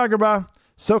goes, there's Agrabah.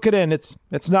 Soak it in. It's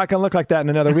not going to look like that in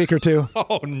another week or two.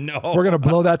 Oh, no. We're going to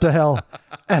blow that to hell.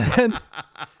 And then,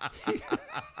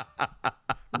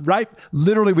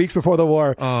 literally weeks before the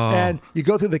war. Oh. And you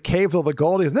go through the cave with all the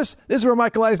gold. He goes, this is where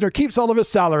Michael Eisner keeps all of his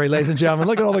salary, ladies and gentlemen.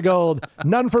 Look at all the gold.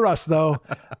 None for us, though.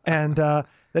 And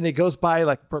then he goes by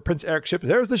like Prince Eric's ship.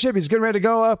 There's the ship. He's getting ready to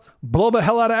go blow the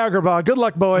hell out of Agrabah. Good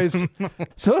luck, boys.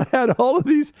 So they had all of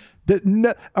these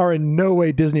that are in no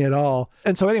way Disney at all.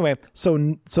 And so anyway, so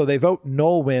they vote.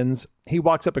 Noel wins. He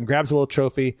walks up and grabs a little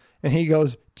trophy, and he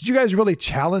goes, did you guys really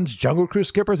challenge Jungle Cruise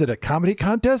skippers at a comedy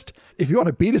contest? If you want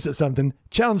to beat us at something,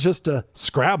 challenge us to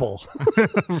Scrabble.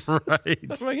 Right.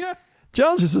 I'm like, yeah,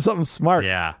 challenge us to something smart.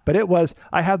 Yeah. But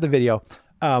I had the video.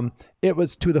 It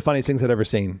was two of the funniest things I'd ever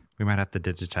seen. We might have to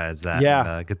digitize that.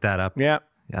 Yeah. And, get that up. Yeah.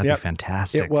 That'd be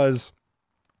fantastic. It was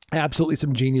absolutely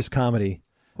some genius comedy.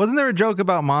 Wasn't there a joke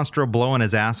about Monstro blowing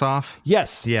his ass off?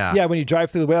 Yes. Yeah. Yeah. When you drive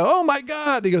through the whale, oh my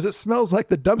God. He goes, it smells like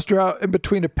the dumpster out in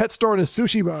between a pet store and a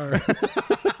sushi bar.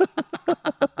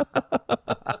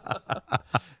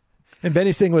 And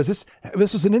Benny's thing was this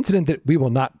was an incident that we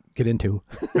will not get into.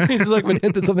 He's like, when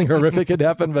hint that something horrific had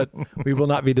happened, but we will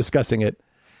not be discussing it.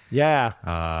 Yeah.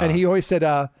 And he always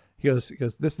said, he goes,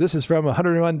 this is from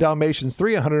 101 Dalmatians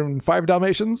 3, 105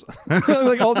 Dalmatians.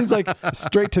 Like all these like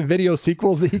straight to video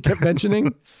sequels that he kept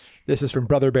mentioning. This is from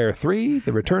Brother Bear 3,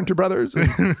 The Return to Brothers.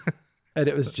 And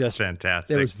it was just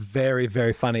fantastic. It was very,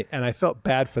 very funny. And I felt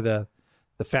bad for the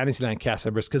Fantasyland cast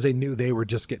members because they knew they were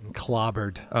just getting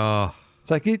clobbered. Oh. It's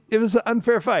like it was an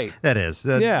unfair fight. That is.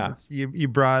 Yeah. You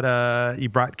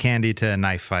brought candy to a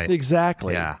knife fight.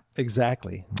 Exactly. Yeah.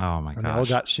 Exactly. Oh my gosh. And they all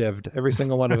got shivved. Every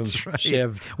single one of them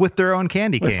shivved. With their own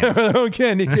candy cans. Their own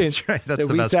candy cans. That's right. That's that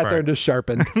the we best sat part. there and just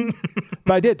sharpened.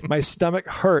 But I did. My stomach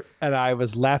hurt and I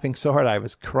was laughing so hard. I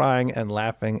was crying and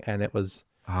laughing, and it was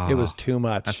too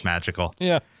much. That's magical.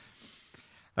 Yeah.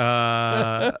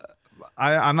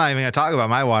 I'm not even going to talk about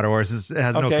my Waterwars. It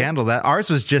has no candle. That ours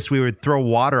was just we would throw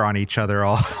water on each other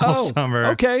all summer.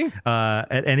 Okay.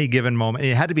 At any given moment,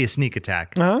 it had to be a sneak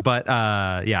attack. But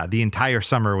the entire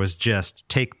summer was just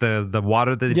take the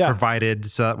water that they provided,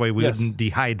 so that way we wouldn't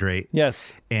dehydrate.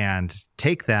 Yes. And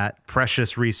take that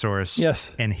precious resource.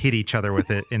 Yes. And hit each other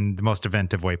with it in the most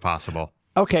inventive way possible.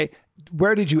 Okay.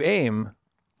 Where did you aim?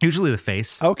 Usually the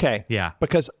face. Okay. Yeah.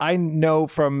 Because I know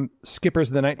from skippers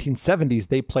in the 1970s,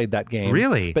 they played that game.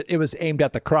 Really? But it was aimed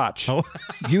at the crotch. Oh.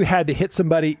 You had to hit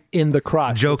somebody in the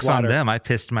crotch. Joke's on them. I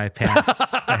pissed my pants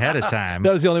ahead of time.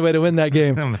 That was the only way to win that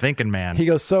game. I'm a thinking man. He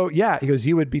goes,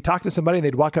 you would be talking to somebody and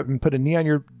they'd walk up and put a knee on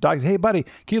your dog. Hey, buddy,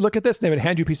 can you look at this? And they would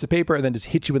hand you a piece of paper and then just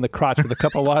hit you in the crotch with a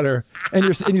cup of water. And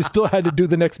you still had to do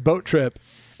the next boat trip.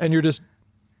 And you're just...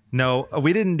 No,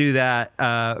 we didn't do that,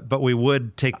 but we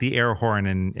would take the air horn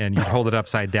and you'd hold it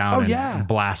upside down and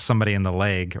blast somebody in the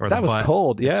leg or the butt. That was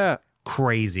cold, yeah. It's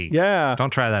crazy. Yeah. Don't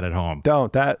try that at home.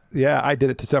 I did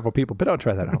it to several people, but don't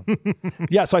try that at home.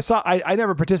 Yeah, so I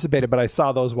never participated, but I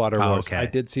saw those Water Wars. Okay. I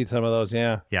did see some of those,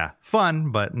 yeah. Yeah,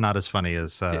 fun, but not as funny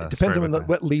as... it depends on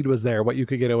what lead was there, what you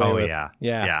could get away with.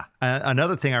 Yeah.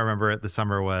 Another thing I remember at the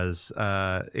summer was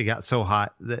it got so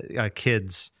hot that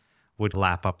kids would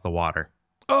lap up the water.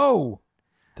 Oh,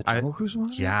 the Jungle Cruise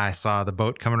one? Yeah, I saw the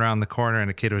boat coming around the corner and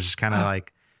a kid was just kind of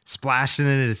like splashing it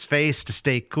in his face to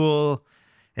stay cool.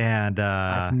 And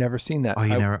I've never seen that.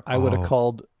 I would have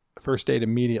called first aid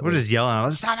immediately. We're just yelling. I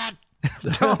was, stop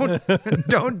it.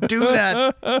 Don't do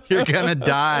that. You're going to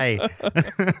die.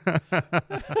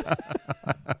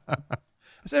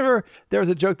 There was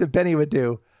a joke that Benny would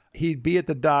do. He'd be at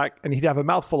the dock and he'd have a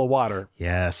mouthful of water.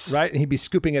 Yes. Right? And he'd be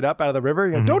scooping it up out of the river.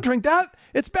 You know, don't drink that.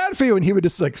 It's bad for you. And he would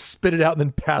just like spit it out and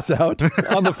then pass out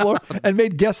on the floor and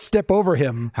made guests step over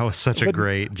him. That was such a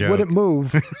great joke. Wouldn't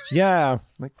move. Yeah.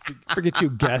 Like, forget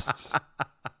you guests.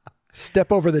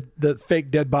 Step over the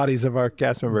fake dead bodies of our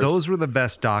cast members. Those were the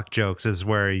best dock jokes, is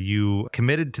where you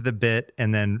committed to the bit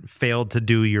and then failed to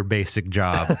do your basic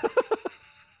job.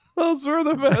 Those were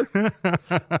the best.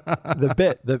 The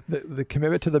bit, the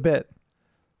commitment to the bit.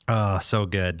 Oh, so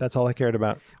good. That's all I cared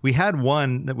about. We had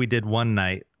one that we did one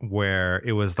night where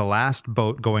it was the last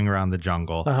boat going around the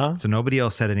jungle. So nobody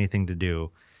else had anything to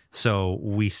do. So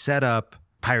we set up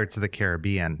Pirates of the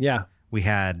Caribbean. Yeah. We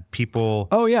had people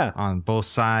on both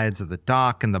sides of the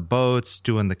dock and the boats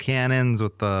doing the cannons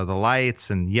with the lights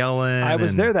and yelling. I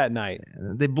was there that night.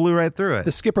 They blew right through it.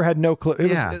 The skipper had no clue. It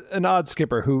was an odd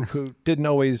skipper who didn't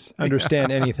always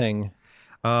understand anything.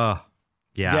 Yeah.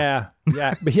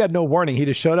 But he had no warning. He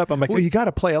just showed up. I'm like, you got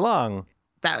to play along.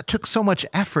 That took so much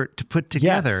effort to put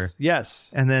together.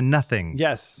 Yes. And then nothing.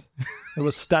 Yes. It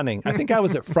was stunning. I think I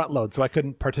was at front load, so I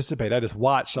couldn't participate. I just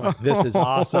watched. I'm like, this is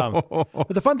awesome. But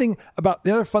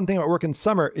the other fun thing about working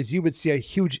summer is you would see a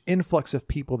huge influx of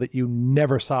people that you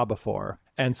never saw before.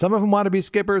 And some of them want to be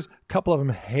skippers. A couple of them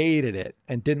hated it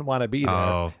and didn't want to be there.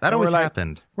 Oh, that always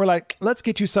happened. We're like, let's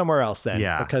get you somewhere else then.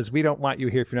 Yeah. Because we don't want you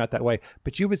here if you're not that way.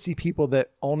 But you would see people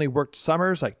that only worked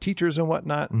summers, like teachers and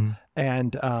whatnot.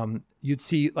 And you'd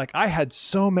see, like, I had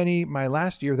so many, my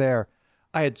last year there,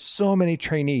 I had so many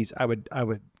trainees. I would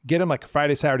get them like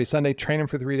Friday, Saturday, Sunday, train them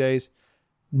for 3 days,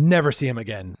 never see them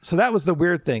again. So that was the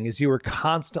weird thing, is you were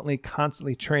constantly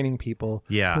training people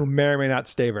who may or may not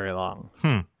stay very long,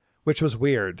 which was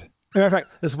weird. As a matter of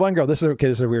fact, this one girl, this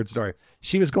is a weird story.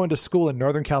 She was going to school in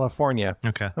Northern California.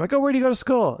 Okay. I'm like, oh, where do you go to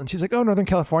school? And she's like, oh, Northern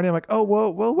California. I'm like, oh,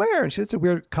 well, where? And she said, it's a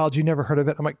weird college. You never heard of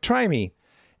it. I'm like, try me.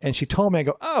 And she told me, I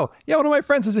go, oh, yeah, one of my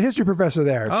friends is a history professor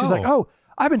there. She's like, oh,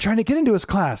 I've been trying to get into his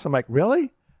class. I'm like,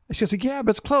 really? And she's like, yeah,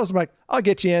 but it's closed. I'm like, I'll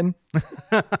get you in.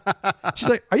 She's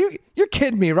like, you're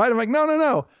kidding me, right? I'm like,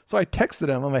 no. So I texted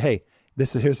him. I'm like, hey,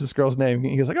 here's this girl's name.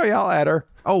 He was like, oh yeah, I'll add her.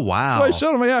 Oh, wow. So I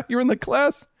showed him, yeah, you're in the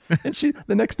class. And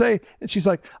the next day, and she's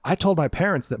like, I told my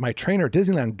parents that my trainer at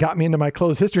Disneyland got me into my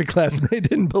closed history class and they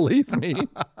didn't believe me.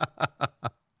 I'm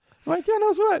like, yeah,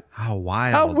 knows what? How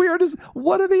wild. How weird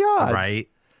what are the odds? Right.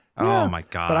 Yeah. Oh my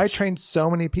gosh. But I trained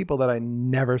so many people that I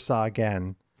never saw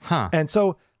again. Huh. And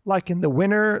so, like in the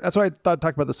winter, that's why I thought I'd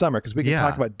talk about the summer, because we can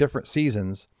talk about different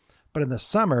seasons. But in the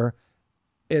summer,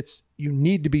 you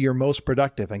need to be your most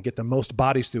productive and get the most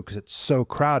bodies through because it's so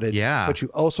crowded. Yeah. But you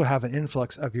also have an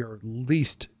influx of your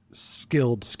least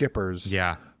skilled skippers.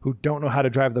 Yeah. Who don't know how to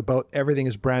drive the boat. Everything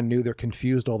is brand new. They're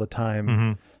confused all the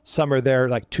time. Some are there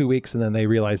like 2 weeks and then they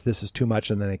realize this is too much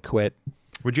and then they quit.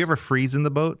 Would you ever freeze in the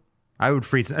boat? I would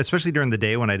freeze, especially during the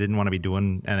day when I didn't want to be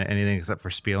doing anything except for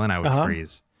spieling. I would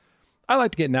freeze. I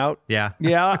liked getting out. Yeah.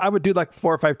 Yeah. I would do like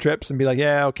 4 or 5 trips and be like,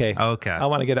 yeah, okay. Okay. I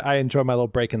want to I enjoy my little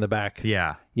break in the back.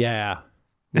 Yeah. Yeah.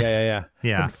 Yeah.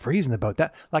 Yeah. And freezing the boat.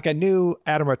 That like I knew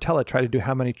Adam Rotella tried to do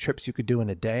how many trips you could do in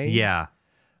a day. Yeah.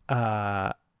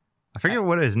 I forget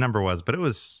what his number was, but it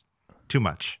was too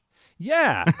much.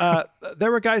 Yeah.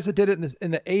 There were guys that did it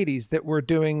in the 80s that were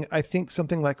doing, I think,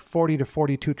 something like 40 to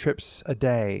 42 trips a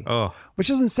day. Oh. Which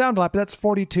doesn't sound a lot, but that's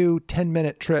 42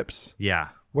 10-minute trips. Yeah.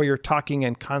 Where you're talking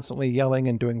and constantly yelling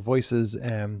and doing voices.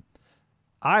 And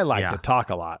I like to talk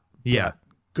a lot. Yeah.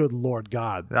 Good Lord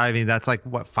God. I mean, that's like,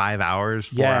 what, 5 hours,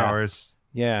 4 hours?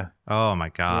 Yeah. Oh, my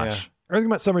gosh. Yeah. Everything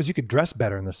about summer is you could dress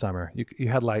better in the summer. You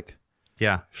had like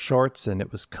shorts and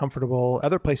it was comfortable.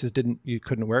 Other places you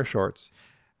couldn't wear shorts.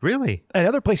 Really? And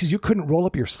other places you couldn't roll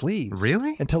up your sleeves.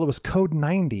 Really? Until it was code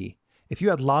 90. If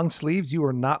you had long sleeves, you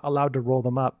were not allowed to roll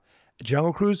them up.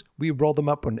 Jungle Cruise, we rolled them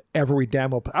up whenever we damn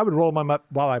well. I would roll them up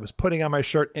while I was putting on my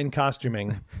shirt in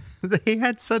costuming. They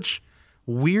had such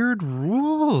weird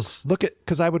rules.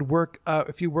 Because I would work,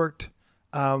 if you worked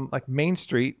like Main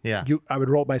Street, I would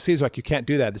roll up my sleeves like, you can't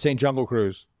do that. This ain't Jungle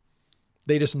Cruise.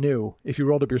 They just knew if you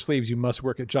rolled up your sleeves, you must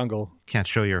work at Jungle. Can't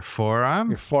show your forearm.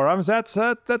 Your forearms. That's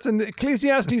in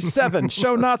Ecclesiastes 7.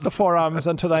 Show not the forearms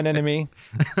unto thine enemy.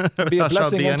 Be a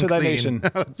blessing unto thy nation.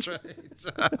 That's right.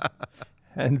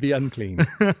 And be unclean.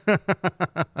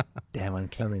 Damn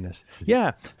uncleanliness.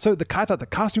 Yeah. So I thought the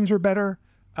costumes were better.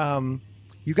 Sometimes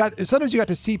you got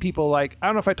to see people like, I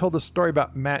don't know if I told the story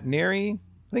about Matt Neary.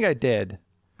 I think I did.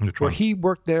 Which where one? he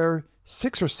worked there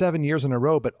 6 or 7 years in a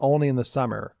row, but only in the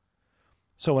summer.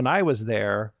 So when I was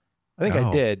there, I think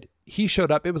I did. He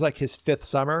showed up. It was like his 5th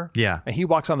summer. Yeah. And he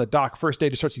walks on the dock first day,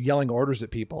 just starts yelling orders at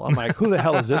people. I'm like, who the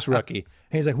hell is this rookie?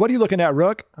 And he's like, what are you looking at,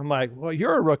 Rook? I'm like, well,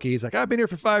 you're a rookie. He's like, I've been here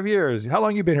for 5 years. How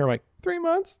long you been here? I'm like, 3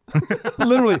 months.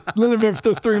 literally been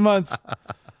for 3 months.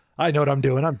 I know what I'm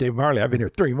doing. I'm Dave Marley. I've been here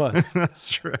 3 months.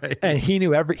 That's right. And he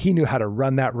knew how to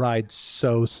run that ride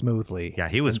so smoothly. Yeah,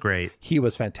 he was great. He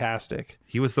was fantastic.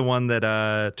 He was the one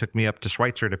that took me up to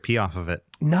Schweitzer to pee off of it.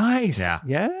 Nice. Yeah.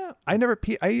 Yeah. I never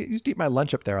pee. I used to eat my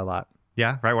lunch up there a lot.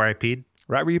 Yeah, right where I peed.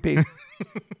 Right where you peed.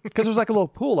 Because there's like a little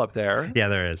pool up there. Yeah,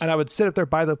 there is. And I would sit up there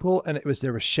by the pool and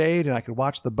there was shade and I could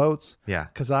watch the boats. Yeah.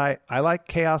 Because I like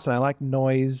chaos and I like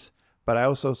noise, but I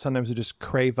also sometimes would just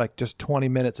crave like just 20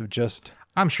 minutes of just...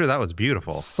 I'm sure that was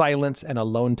beautiful. Silence and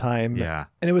alone time. Yeah.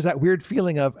 And it was that weird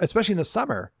feeling of, especially in the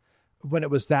summer, when it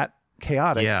was that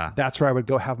chaotic. Yeah. That's where I would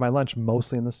go have my lunch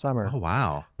mostly in the summer. Oh,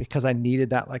 wow. Because I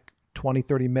needed that like 20,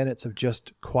 30 minutes of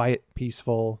just quiet,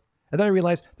 peaceful. And then I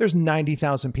realized there's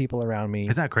 90,000 people around me.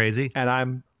 Isn't that crazy? And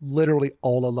I'm literally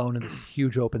all alone in this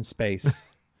huge open space.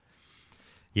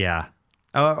 Yeah.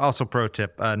 Also, pro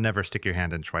tip, never stick your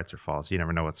hand in Schweitzer Falls. You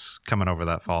never know what's coming over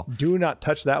that fall. Do not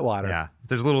touch that water. Yeah.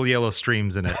 There's little yellow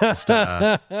streams in it. Just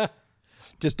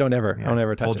don't ever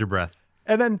touch it. Hold your breath.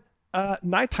 And then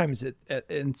night times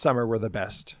in summer were the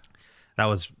best.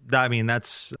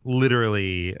 That's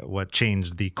literally what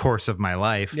changed the course of my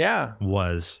life. Yeah.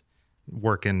 Was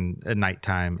working at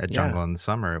nighttime at Jungle in the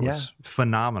summer. It was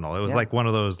phenomenal. It was like one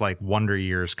of those like Wonder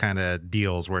Years kind of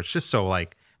deals where it's just so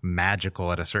like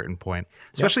magical at a certain point,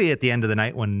 especially at the end of the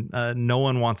night when no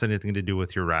one wants anything to do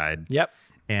with your ride. Yep.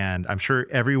 And I'm sure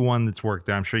everyone that's worked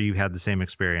there, I'm sure you had the same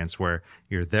experience where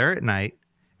you're there at night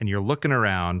and you're looking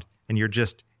around and you're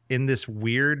just in this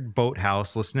weird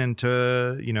boathouse listening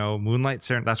to, Moonlight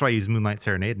Serenade. That's why I use Moonlight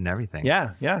Serenade and everything.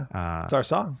 Yeah. It's our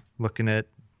song. Looking at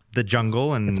the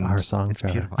jungle and it's our song. It's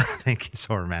beautiful. Thank you.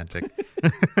 So romantic.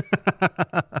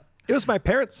 It was my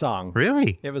parents' song.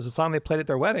 Really? It was a song they played at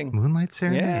their wedding. Moonlight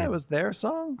Serenade? Yeah, it was their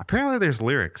song. Apparently there's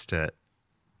lyrics to it.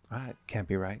 It can't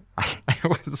be right.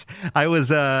 I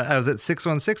was at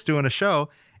 616 doing a show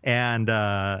and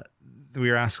we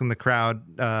were asking the crowd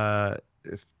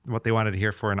what they wanted to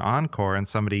hear for an encore and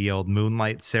somebody yelled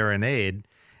Moonlight Serenade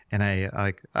and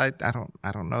I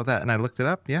don't know that and I looked it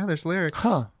up. Yeah, there's lyrics.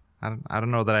 Huh. I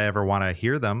don't know that I ever want to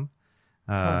hear them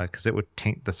because it would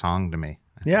taint the song to me.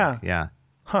 I think. Yeah.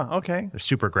 Huh, okay. They're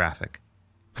super graphic.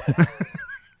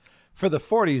 For the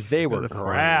 40s, they were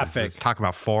graphic. Let's talk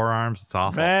about forearms. It's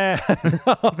awful. Man.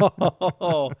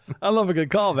 I love a good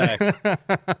callback.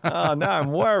 Oh, now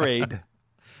I'm worried.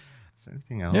 Is there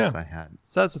anything else I had?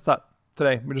 So that's the thought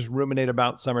today. We're just ruminate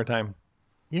about summertime.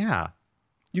 Yeah.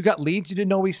 You got leads you didn't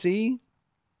know we see?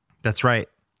 That's right.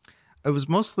 It was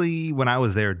mostly when I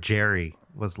was there, Jerry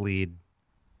was lead,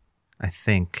 I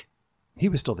think. He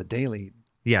was still the day lead.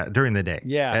 Yeah, during the day.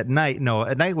 Yeah. At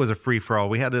night was a free-for-all.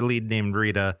 We had a lead named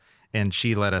Rita, and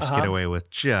she let us get away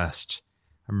with just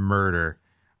murder.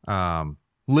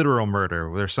 Literal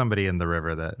murder. There's somebody in the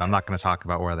river that I'm not going to talk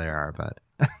about where they are, but...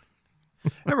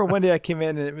 Remember one day I came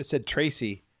in and it said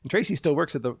Tracy, And Tracy still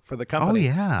works for the company.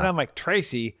 Oh, yeah. And I'm like,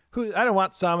 Tracy, I don't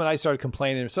want some. And I started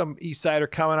complaining. Some East Sider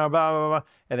coming on, blah, blah, blah.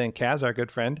 And then Kaz, our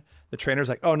good friend, the trainer's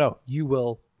like, oh, no, you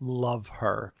will love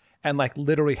her. And like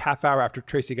literally half hour after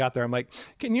Tracy got there, I'm like,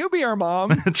 can you be our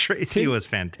mom? Tracy was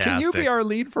fantastic. Can you be our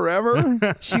lead forever?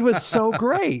 She was so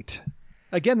great.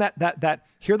 Again, that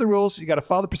here are the rules. You got to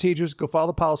follow the procedures, go follow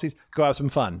the policies, go have some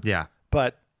fun. Yeah.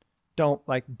 But don't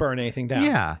like burn anything down.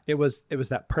 Yeah. It was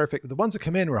that perfect. The ones that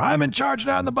come in where I'm in charge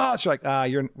now, I'm the boss. You're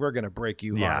like, we're going to break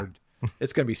you hard.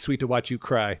 It's going to be sweet to watch you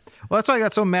cry. Well, that's why I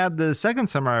got so mad the second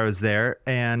summer I was there,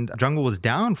 and Jungle was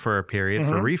down for a period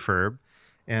for refurb,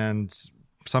 and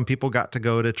some people got to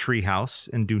go to Treehouse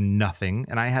and do nothing,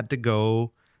 and I had to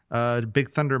go Big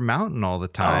Thunder Mountain all the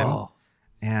time. Oh.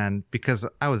 And because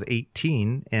I was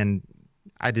 18 and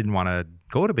I didn't want to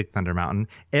go to Big Thunder Mountain,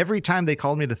 every time they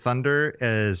called me to Thunder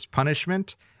as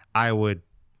punishment, I would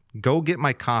go get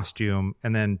my costume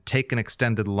and then take an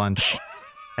extended lunch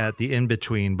at the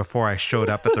in-between before I showed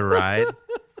up at the ride.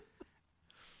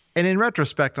 And in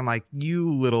retrospect, I'm like,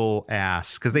 you little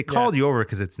ass, because they called you over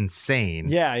because it's insane.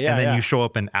 Yeah. And then you show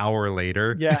up an hour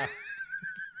later. Yeah.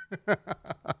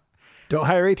 Don't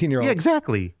hire 18-year-olds. Yeah,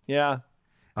 exactly. Yeah.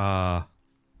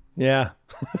 Yeah.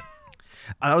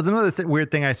 That was another weird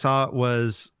thing I saw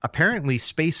was apparently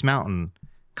Space Mountain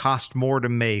cost more to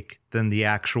make than the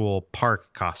actual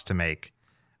park cost to make.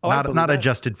 Not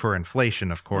adjusted for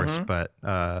inflation, of course, but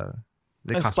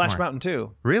they cost Splash more. Mountain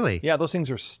too. Really? Yeah, those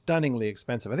things are stunningly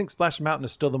expensive. I think Splash Mountain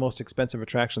is still the most expensive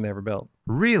attraction they ever built.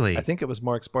 Really? I think it was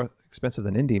more expensive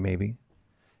than Indy, maybe.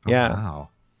 Oh, yeah. Wow.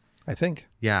 I think.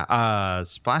 Yeah.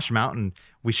 Splash Mountain,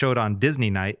 we showed on Disney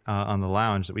night on the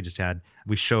lounge that we just had.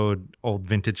 We showed old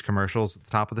vintage commercials at the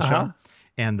top of the show.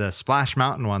 And the Splash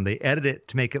Mountain one, they edited it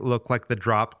to make it look like the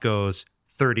drop goes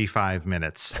 35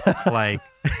 minutes. Like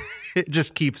it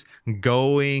just keeps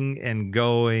going and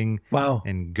going. Wow.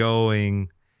 And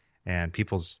going. And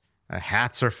people's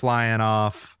hats are flying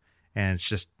off. And it's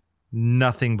just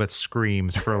nothing but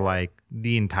screams for like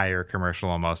the entire commercial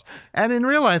almost. And in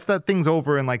real life, that thing's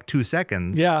over in like 2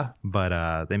 seconds. Yeah.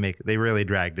 But they really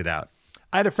dragged it out.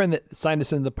 I had a friend that signed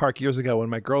us into the park years ago when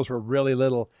my girls were really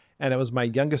little, and it was my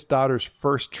youngest daughter's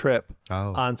first trip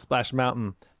on Splash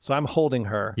Mountain. So I'm holding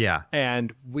her. Yeah.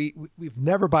 And we've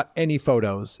never bought any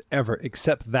photos ever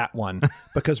except that one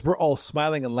because we're all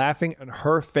smiling and laughing, and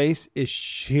her face is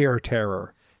sheer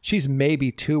terror. She's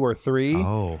maybe 2 or 3.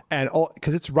 Oh. And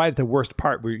because it's right at the worst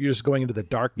part where you're just going into the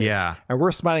darkness. Yeah. And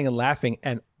we're smiling and laughing,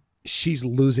 and she's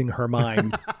losing her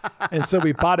mind. And so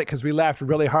we bought it because we laughed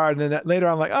really hard. And then later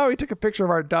I'm like, oh, we took a picture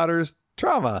of our daughter's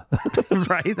trauma.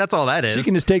 Right? That's all that is. She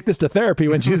can just take this to therapy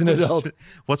when she's an adult.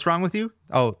 What's wrong with you?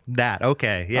 Oh, that.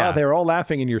 Okay. Yeah. Oh, they're all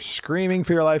laughing and you're screaming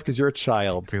for your life because you're a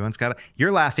child. Everyone's got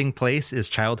your laughing place is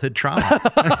childhood trauma.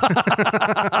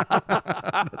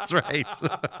 That's right.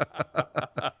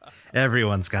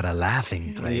 Everyone's got a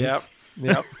laughing place.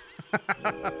 Yep.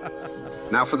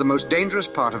 Now for the most dangerous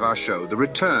part of our show, the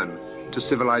return to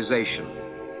civilization.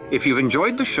 If you've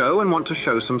enjoyed the show and want to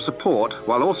show some support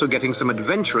while also getting some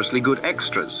adventurously good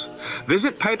extras,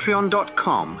 visit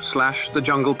patreon.com/The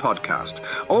Jungle Podcast.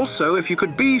 Also, if you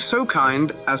could be so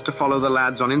kind as to follow the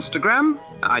lads on Instagram,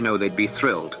 I know they'd be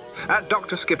thrilled. At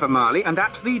Dr. Skipper Marley and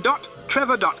at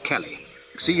the.Trevor.Kelly.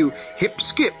 See you hip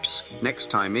skips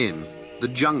next time in The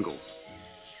Jungle.